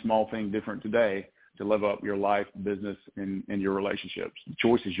one small thing different today to live up your life, business, and your relationships? The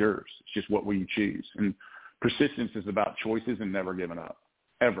choice is yours. It's just what will you choose. And persistence is about choices and never giving up,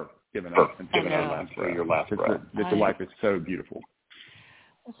 ever giving up until your last breath. This life is so beautiful.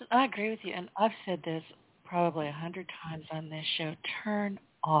 Listen, I agree with you, and I've said this probably 100 times on this show. Turn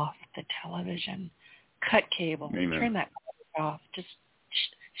off the television. Cut cable. Amen. Turn that off. Just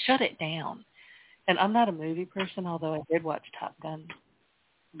shut it down. And I'm not a movie person, although I did watch Top Gun,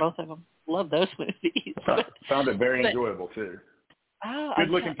 both of them. Love those movies. Found it very enjoyable, too.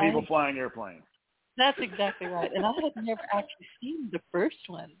 Good-looking people flying airplanes. That's exactly right. And I had never actually seen the first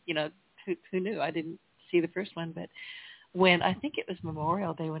one. Who knew? I didn't see the first one, but when I think it was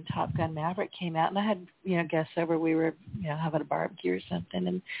Memorial Day when Top Gun Maverick came out, and I had, guests over, we were, having a barbecue or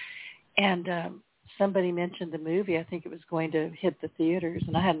something, and somebody mentioned the movie. I think it was going to hit the theaters,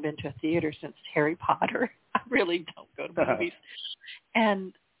 and I hadn't been to a theater since Harry Potter. I really don't go to movies.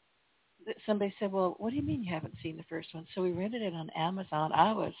 And somebody said, well, what do you mean you haven't seen the first one? So we rented it on Amazon.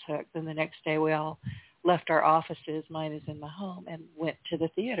 I was hooked. And the next day we all left our offices, mine is in my home, and went to the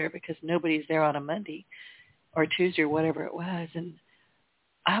theater because nobody's there on a Monday or Tuesday or whatever it was. And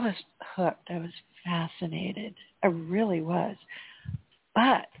I was hooked. I was fascinated. I really was.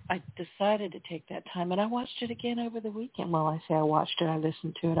 But I decided to take that time, and I watched it again over the weekend. Well, I say I watched it. I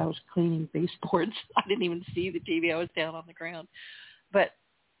listened to it. I was cleaning baseboards. I didn't even see the TV. I was down on the ground. But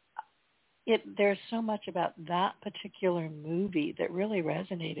there's so much about that particular movie that really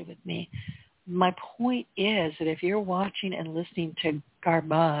resonated with me. My point is that if you're watching and listening to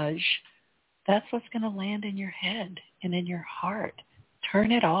garbage, that's what's going to land in your head and in your heart.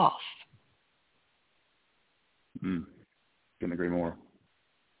 Turn it off. Couldn't agree more.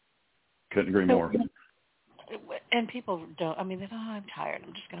 And people don't, they go, I'm tired.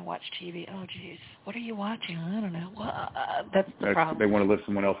 I'm just going to watch TV. Oh, geez. What are you watching? I don't know. Well, that's the problem. They want to live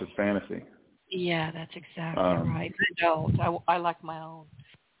someone else's fantasy. Yeah, that's exactly right. I don't. I like my own.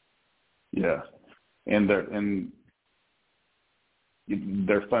 Yeah. And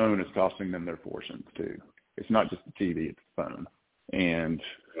their phone is costing them their fortunes, too. It's not just the TV, it's the phone. And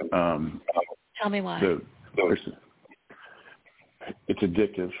tell me why. It's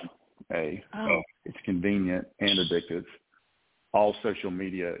addictive. It's convenient and addictive. All social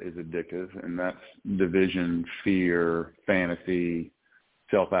media is addictive, and that's division, fear, fantasy,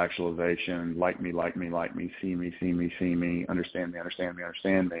 self-actualization, like me, see me, understand me.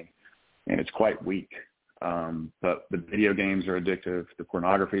 And it's quite weak. But the video games are addictive. The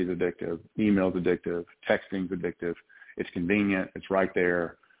pornography is addictive. Email's addictive. Texting's addictive. It's convenient. It's right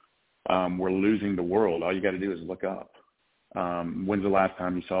there. We're losing the world. All you got to do is look up. When's the last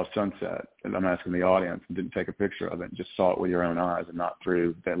time you saw a sunset? And I'm asking the audience, and didn't take a picture of it, and just saw it with your own eyes and not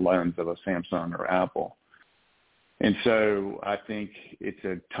through the lens of a Samsung or Apple. And so I think it's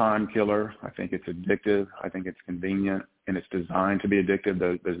a time killer. I think it's addictive. I think it's convenient, and it's designed to be addictive.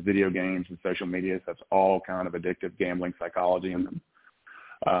 Those video games and social media, that's all kind of addictive gambling psychology in them.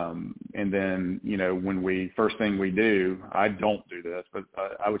 And then, first thing we do, I don't do this, but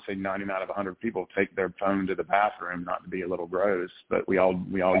I would say 99 out of 100 people take their phone to the bathroom, not to be a little gross, but we all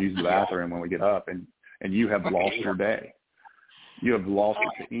use the bathroom when we get up, and you have lost your day. You have lost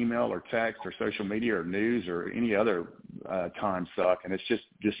it to email or text or social media or news or any other time suck, and it's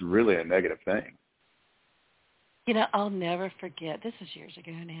just really a negative thing. I'll never forget, this is years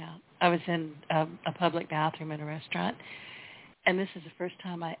ago now, I was in a public bathroom in a restaurant, and this is the first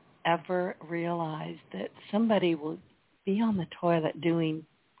time I ever realized that somebody will be on the toilet doing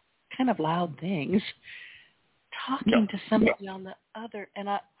kind of loud things, talking to somebody on the other, and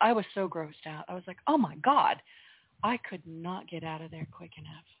I was so grossed out. I was like, oh, my God, I could not get out of there quick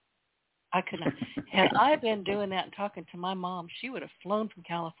enough. I could not. Had I been doing that and talking to my mom, she would have flown from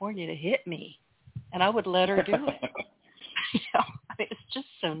California to hit me, and I would let her do it. It's just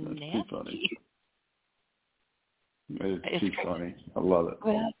so nasty. It's too funny. I love it.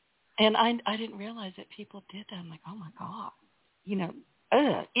 Well, and I didn't realize that people did that. I'm like, oh, my God.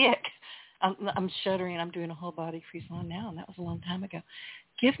 Ick. I'm shuddering. I'm doing a whole body freeze on now, and that was a long time ago.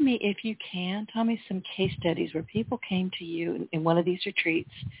 Give me, if you can, tell me some case studies where people came to you in one of these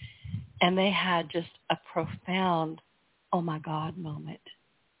retreats, and they had just a profound, oh, my God moment,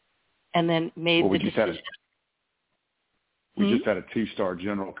 and then made the decision. We just had a 2-star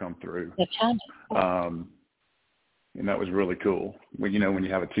general come through. And that was really cool. When you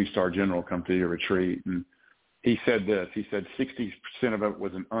have a 2-star general come to your retreat, and he said this. He said 60% of it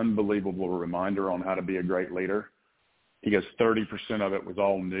was an unbelievable reminder on how to be a great leader. He goes, 30% of it was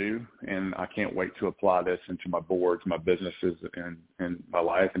all new, and I can't wait to apply this into my boards, my businesses, and my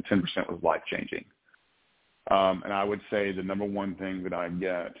life, and 10% was life-changing. And I would say the number one thing that I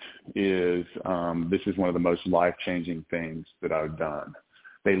get is this is one of the most life-changing things that I've done.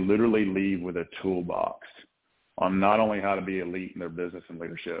 They literally leave with a toolbox on not only how to be elite in their business and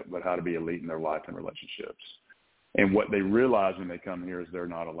leadership, but how to be elite in their life and relationships. And what they realize when they come here is they're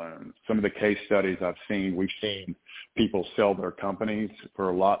not alone. Some of the case studies I've seen, we've seen people sell their companies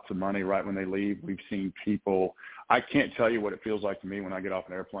for lots of money right when they leave. We've seen people, I can't tell you what it feels like to me when I get off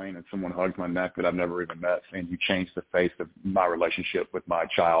an airplane and someone hugs my neck that I've never even met, saying you changed the face of my relationship with my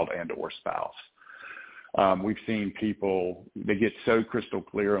child and or spouse. We've seen people, they get so crystal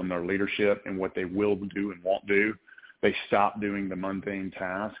clear on their leadership and what they will do and won't do. They stop doing the mundane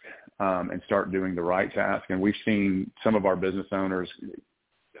task. and start doing the right task. And we've seen some of our business owners,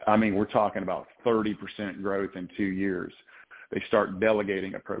 I mean, we're talking about 30% growth in 2 years. They start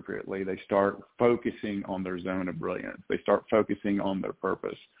delegating appropriately. They start focusing on their zone of brilliance. They start focusing on their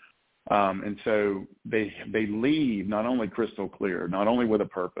purpose. And so they leave not only crystal clear, not only with a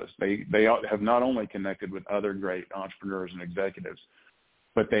purpose. They have not only connected with other great entrepreneurs and executives,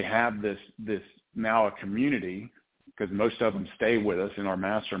 but they have this now a community, because most of them stay with us in our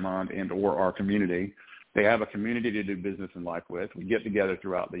mastermind and or our community. They have a community to do business in life with. We get together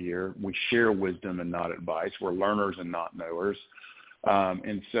throughout the year. We share wisdom and not advice. We're learners and not knowers.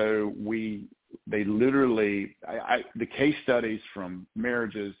 And so they literally, the case studies from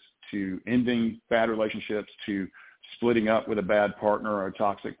marriages to ending bad relationships to splitting up with a bad partner or a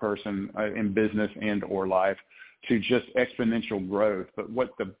toxic person in business and or life to just exponential growth. But what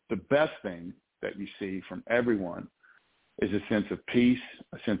the best thing that you see from everyone is a sense of peace,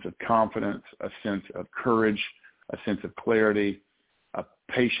 a sense of confidence, a sense of courage, a sense of clarity, a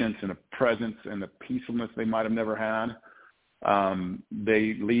patience and a presence and a peacefulness they might have never had.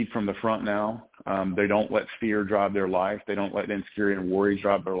 They lead from the front now. They don't let fear drive their life. They don't let insecurity and worry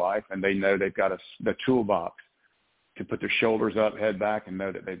drive their life. And they know they've got the toolbox to put their shoulders up, head back, and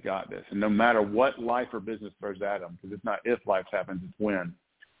know that they've got this. And no matter what life or business throws at them, because it's not if life happens, it's when,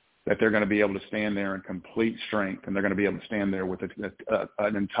 that they're going to be able to stand there in complete strength, and they're going to be able to stand there with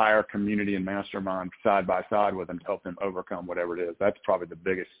an entire community and mastermind side by side with them to help them overcome whatever it is. That's probably the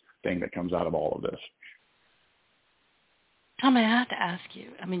biggest thing that comes out of all of this. Tom, I have to ask you,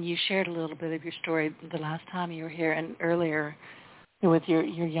 I mean, you shared a little bit of your story the last time you were here and earlier with your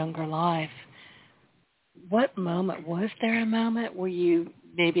younger life. What moment, was there a moment where you,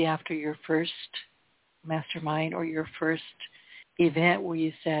 maybe after your first mastermind or your first event, where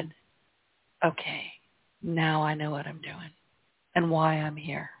you said, okay, now I know what I'm doing and why I'm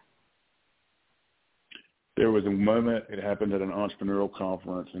here? There was a moment, it happened at an entrepreneurial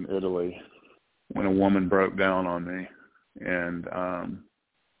conference in Italy, when a woman broke down on me and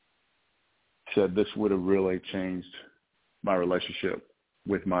said this would have really changed my relationship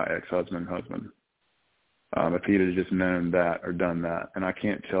with my ex-husband, husband, if he'd have just known that or done that. And I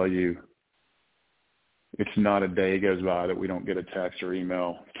can't tell you, it's not a day goes by that we don't get a text or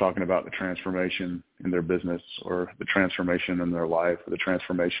email talking about the transformation in their business or the transformation in their life or the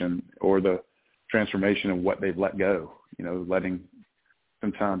transformation of what they've let go. You know,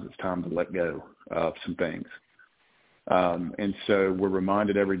 sometimes it's time to let go of some things. And so we're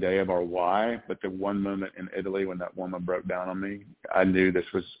reminded every day of our why, but the one moment in Italy when that woman broke down on me, I knew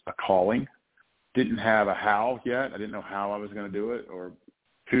this was a calling. Didn't have a how yet. I didn't know how I was going to do it or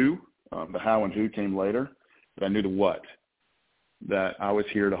who. The how and who came later, but I knew the what, that I was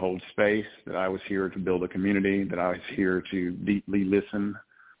here to hold space, that I was here to build a community, that I was here to deeply listen,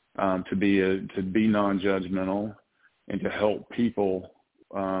 to be non-judgmental, and to help people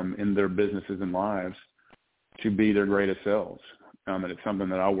in their businesses and lives to be their greatest selves. And it's something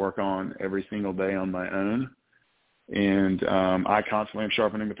that I work on every single day on my own. And I constantly am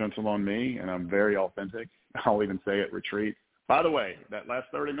sharpening the pencil on me, and I'm very authentic. I'll even say at retreat, by the way, that last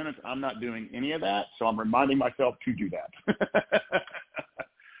 30 minutes, I'm not doing any of that, so I'm reminding myself to do that.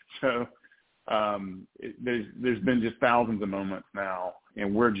 So there's been just thousands of moments now,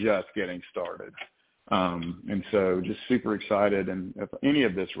 and we're just getting started. And so just super excited, and if any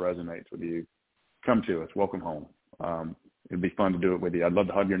of this resonates with you, come to us. Welcome home. It'd be fun to do it with you. I'd love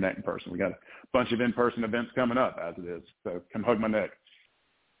to hug your neck in person. We got a bunch of in-person events coming up as it is, so come hug my neck.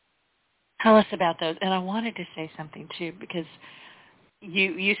 Tell us about those. And I wanted to say something, too, because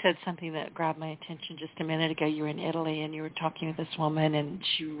you said something that grabbed my attention just a minute ago. You were in Italy, and you were talking with this woman, and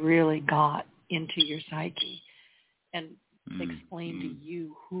she really got into your psyche and explained to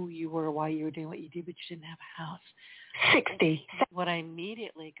you who you were, why you were doing what you did, but you didn't have a house. 60. What I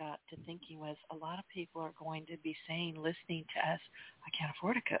immediately got to thinking was a lot of people are going to be saying, listening to us, I can't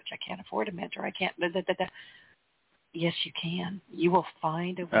afford a coach, I can't afford a mentor, I can't, Yes, you can. You will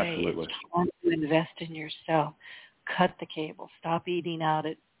find a way. Absolutely. It's time to invest in yourself. Cut the cable. Stop eating out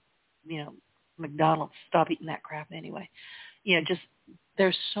at, McDonald's. Stop eating that crap anyway. Just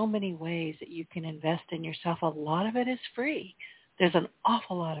there's so many ways that you can invest in yourself. A lot of it is free. There's an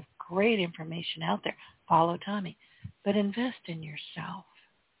awful lot of great information out there. Follow Tommy. But invest in yourself.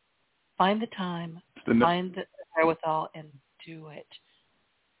 Find the time. Find the wherewithal and do it.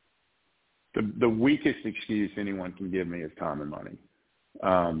 The weakest excuse anyone can give me is time and money,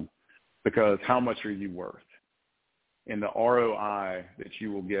 because how much are you worth? And the ROI that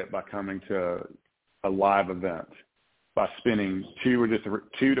you will get by coming to a live event, by spending 2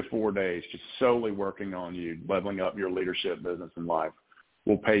 to 4 days just solely working on you, leveling up your leadership, business, and life,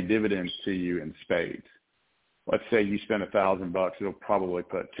 will pay dividends to you in spades. Let's say you spend $1,000, it'll probably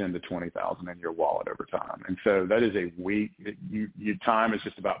put 10 to 20,000 in your wallet over time. And so that is a weak. Your time is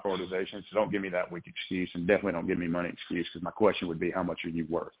just about prioritization. So don't give me that weak excuse, and definitely don't give me money excuse, because my question would be, how much are you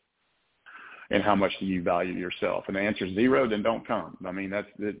worth, and how much do you value yourself? And the answer is 0. Then don't come. I mean,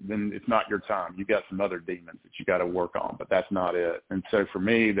 then it's not your time. You got some other demons that you got to work on, but that's not it. And so for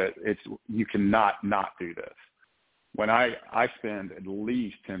me, you cannot not do this. When I spend at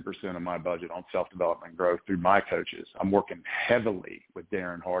least 10% of my budget on self-development growth through my coaches. I'm working heavily with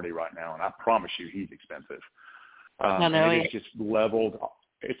Darren Hardy right now, and I promise you he's expensive. It's just leveled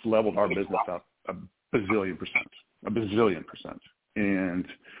our business up a bazillion percent. And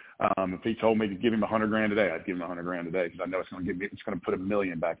if he told me to give him $100,000 a day, I'd give him $100,000 a day, because I know it's going to put $1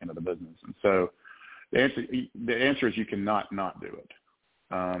 million back into the business. And so the answer is you cannot not do it.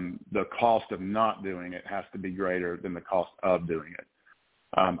 The cost of not doing it has to be greater than the cost of doing it.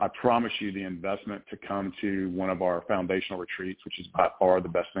 I promise you the investment to come to one of our foundational retreats, which is by far the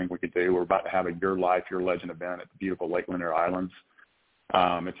best thing we could do. We're about to have a Your Life, Your Legend event at the beautiful Lake Lanier Islands.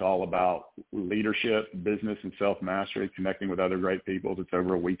 It's all about leadership, business, and self-mastery, connecting with other great people. It's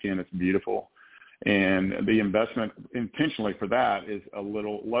over a weekend. It's beautiful. And the investment intentionally for that is a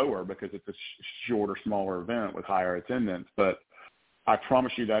little lower, because it's a shorter, smaller event with higher attendance. But I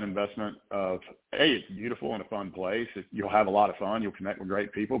promise you that investment of, it's beautiful and a fun place. You'll have a lot of fun. You'll connect with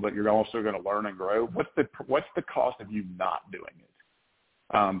great people, but you're also going to learn and grow. What's the cost of you not doing it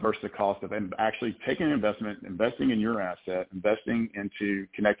versus the cost of actually taking an investment, investing in your asset, investing into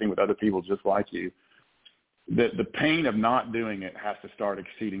connecting with other people just like you? The pain of not doing it has to start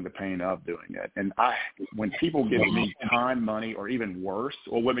exceeding the pain of doing it. And when people give me time, money, or even worse,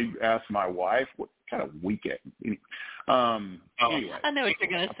 well, let me ask my wife, what kind of weak it? Anyway, I know what you're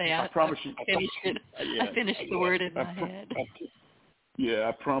going to say. I promise you. I finished the word in my head. Yeah,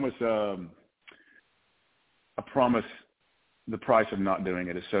 I promise the price of not doing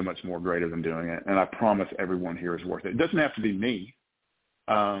it is so much more greater than doing it. And I promise everyone here is worth it. It doesn't have to be me.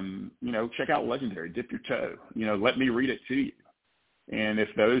 Check out Legendary, dip your toe, let me read it to you. And if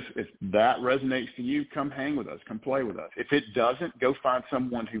that resonates to you, come hang with us, come play with us. If it doesn't, go find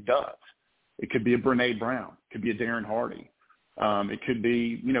someone who does. It could be a Brene Brown, it could be a Darren Hardy. It could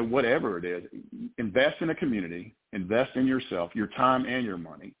be, whatever it is. Invest in a community, invest in yourself, your time and your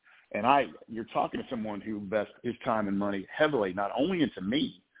money. And you're talking to someone who invests his time and money heavily, not only into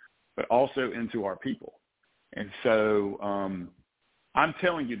me, but also into our people. And so, I'm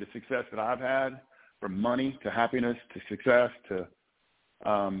telling you the success that I've had, from money to happiness to success to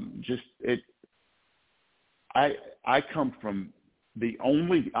I come from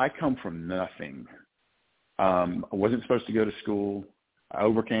nothing. I wasn't supposed to go to school. I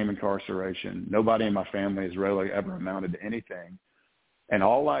overcame incarceration. Nobody in my family has really ever amounted to anything. And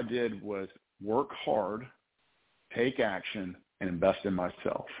all I did was work hard, take action, and invest in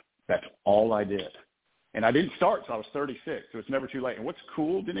myself. That's all I did. And I didn't start until I was 36, so it's never too late. And what's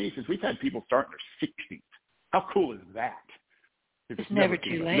cool, Denise, is we've had people start in their 60s. How cool is that? It's never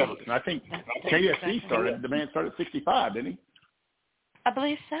too late. And I think KSC the man started at 65, didn't he? I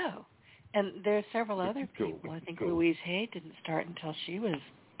believe so. And there are several other people. Cool. I think Louise Hay didn't start until she was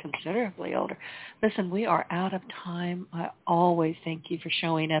considerably older. Listen, we are out of time. I always thank you for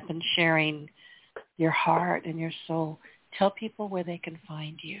showing up and sharing your heart and your soul. Tell people where they can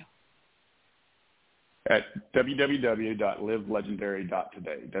find you. At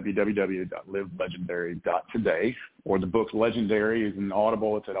www.livelegendary.today, www.livelegendary.today, or the book Legendary is in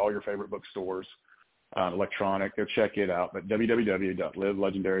Audible. It's at all your favorite bookstores, electronic. Go check it out. But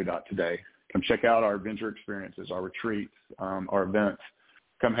www.livelegendary.today. Come check out our adventure experiences, our retreats, our events.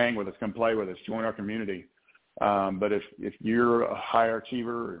 Come hang with us. Come play with us. Join our community. But if you're a higher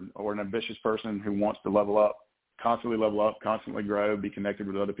achiever or an ambitious person who wants to level up, constantly grow, be connected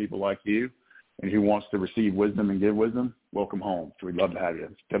with other people like you, and who wants to receive wisdom and give wisdom, welcome home. So we'd love to have you.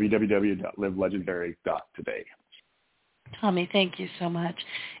 It's www.livelegendary.today. Tommy, thank you so much.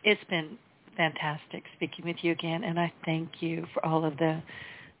 It's been fantastic speaking with you again, and I thank you for all of the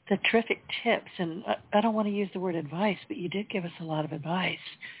terrific tips. And I don't want to use the word advice, but you did give us a lot of advice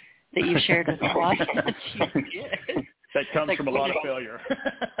that you shared with our audience. You did. That comes from a lot of failure.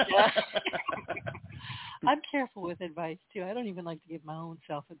 Yeah. I'm careful with advice, too. I don't even like to give my own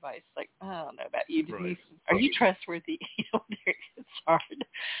self-advice. Like, I don't know about you, Denise. Right. Are you trustworthy? It's hard.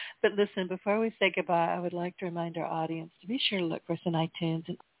 But listen, before we say goodbye, I would like to remind our audience to be sure to look for us on iTunes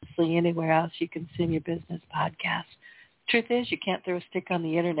and honestly anywhere else you consume your business podcast. Truth is, you can't throw a stick on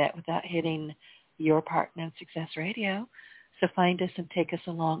the Internet without hitting your partner in Success Radio. So find us and take us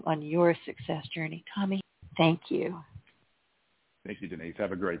along on your success journey. Tommy, thank you. Thank you, Denise.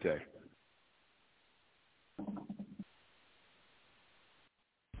 Have a great day.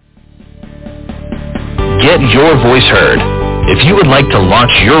 Get your voice heard. If you would like to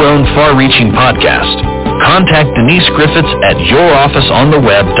launch your own far-reaching podcast, contact Denise Griffiths at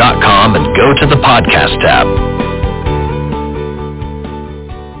yourofficeontheweb.com and go to the podcast tab.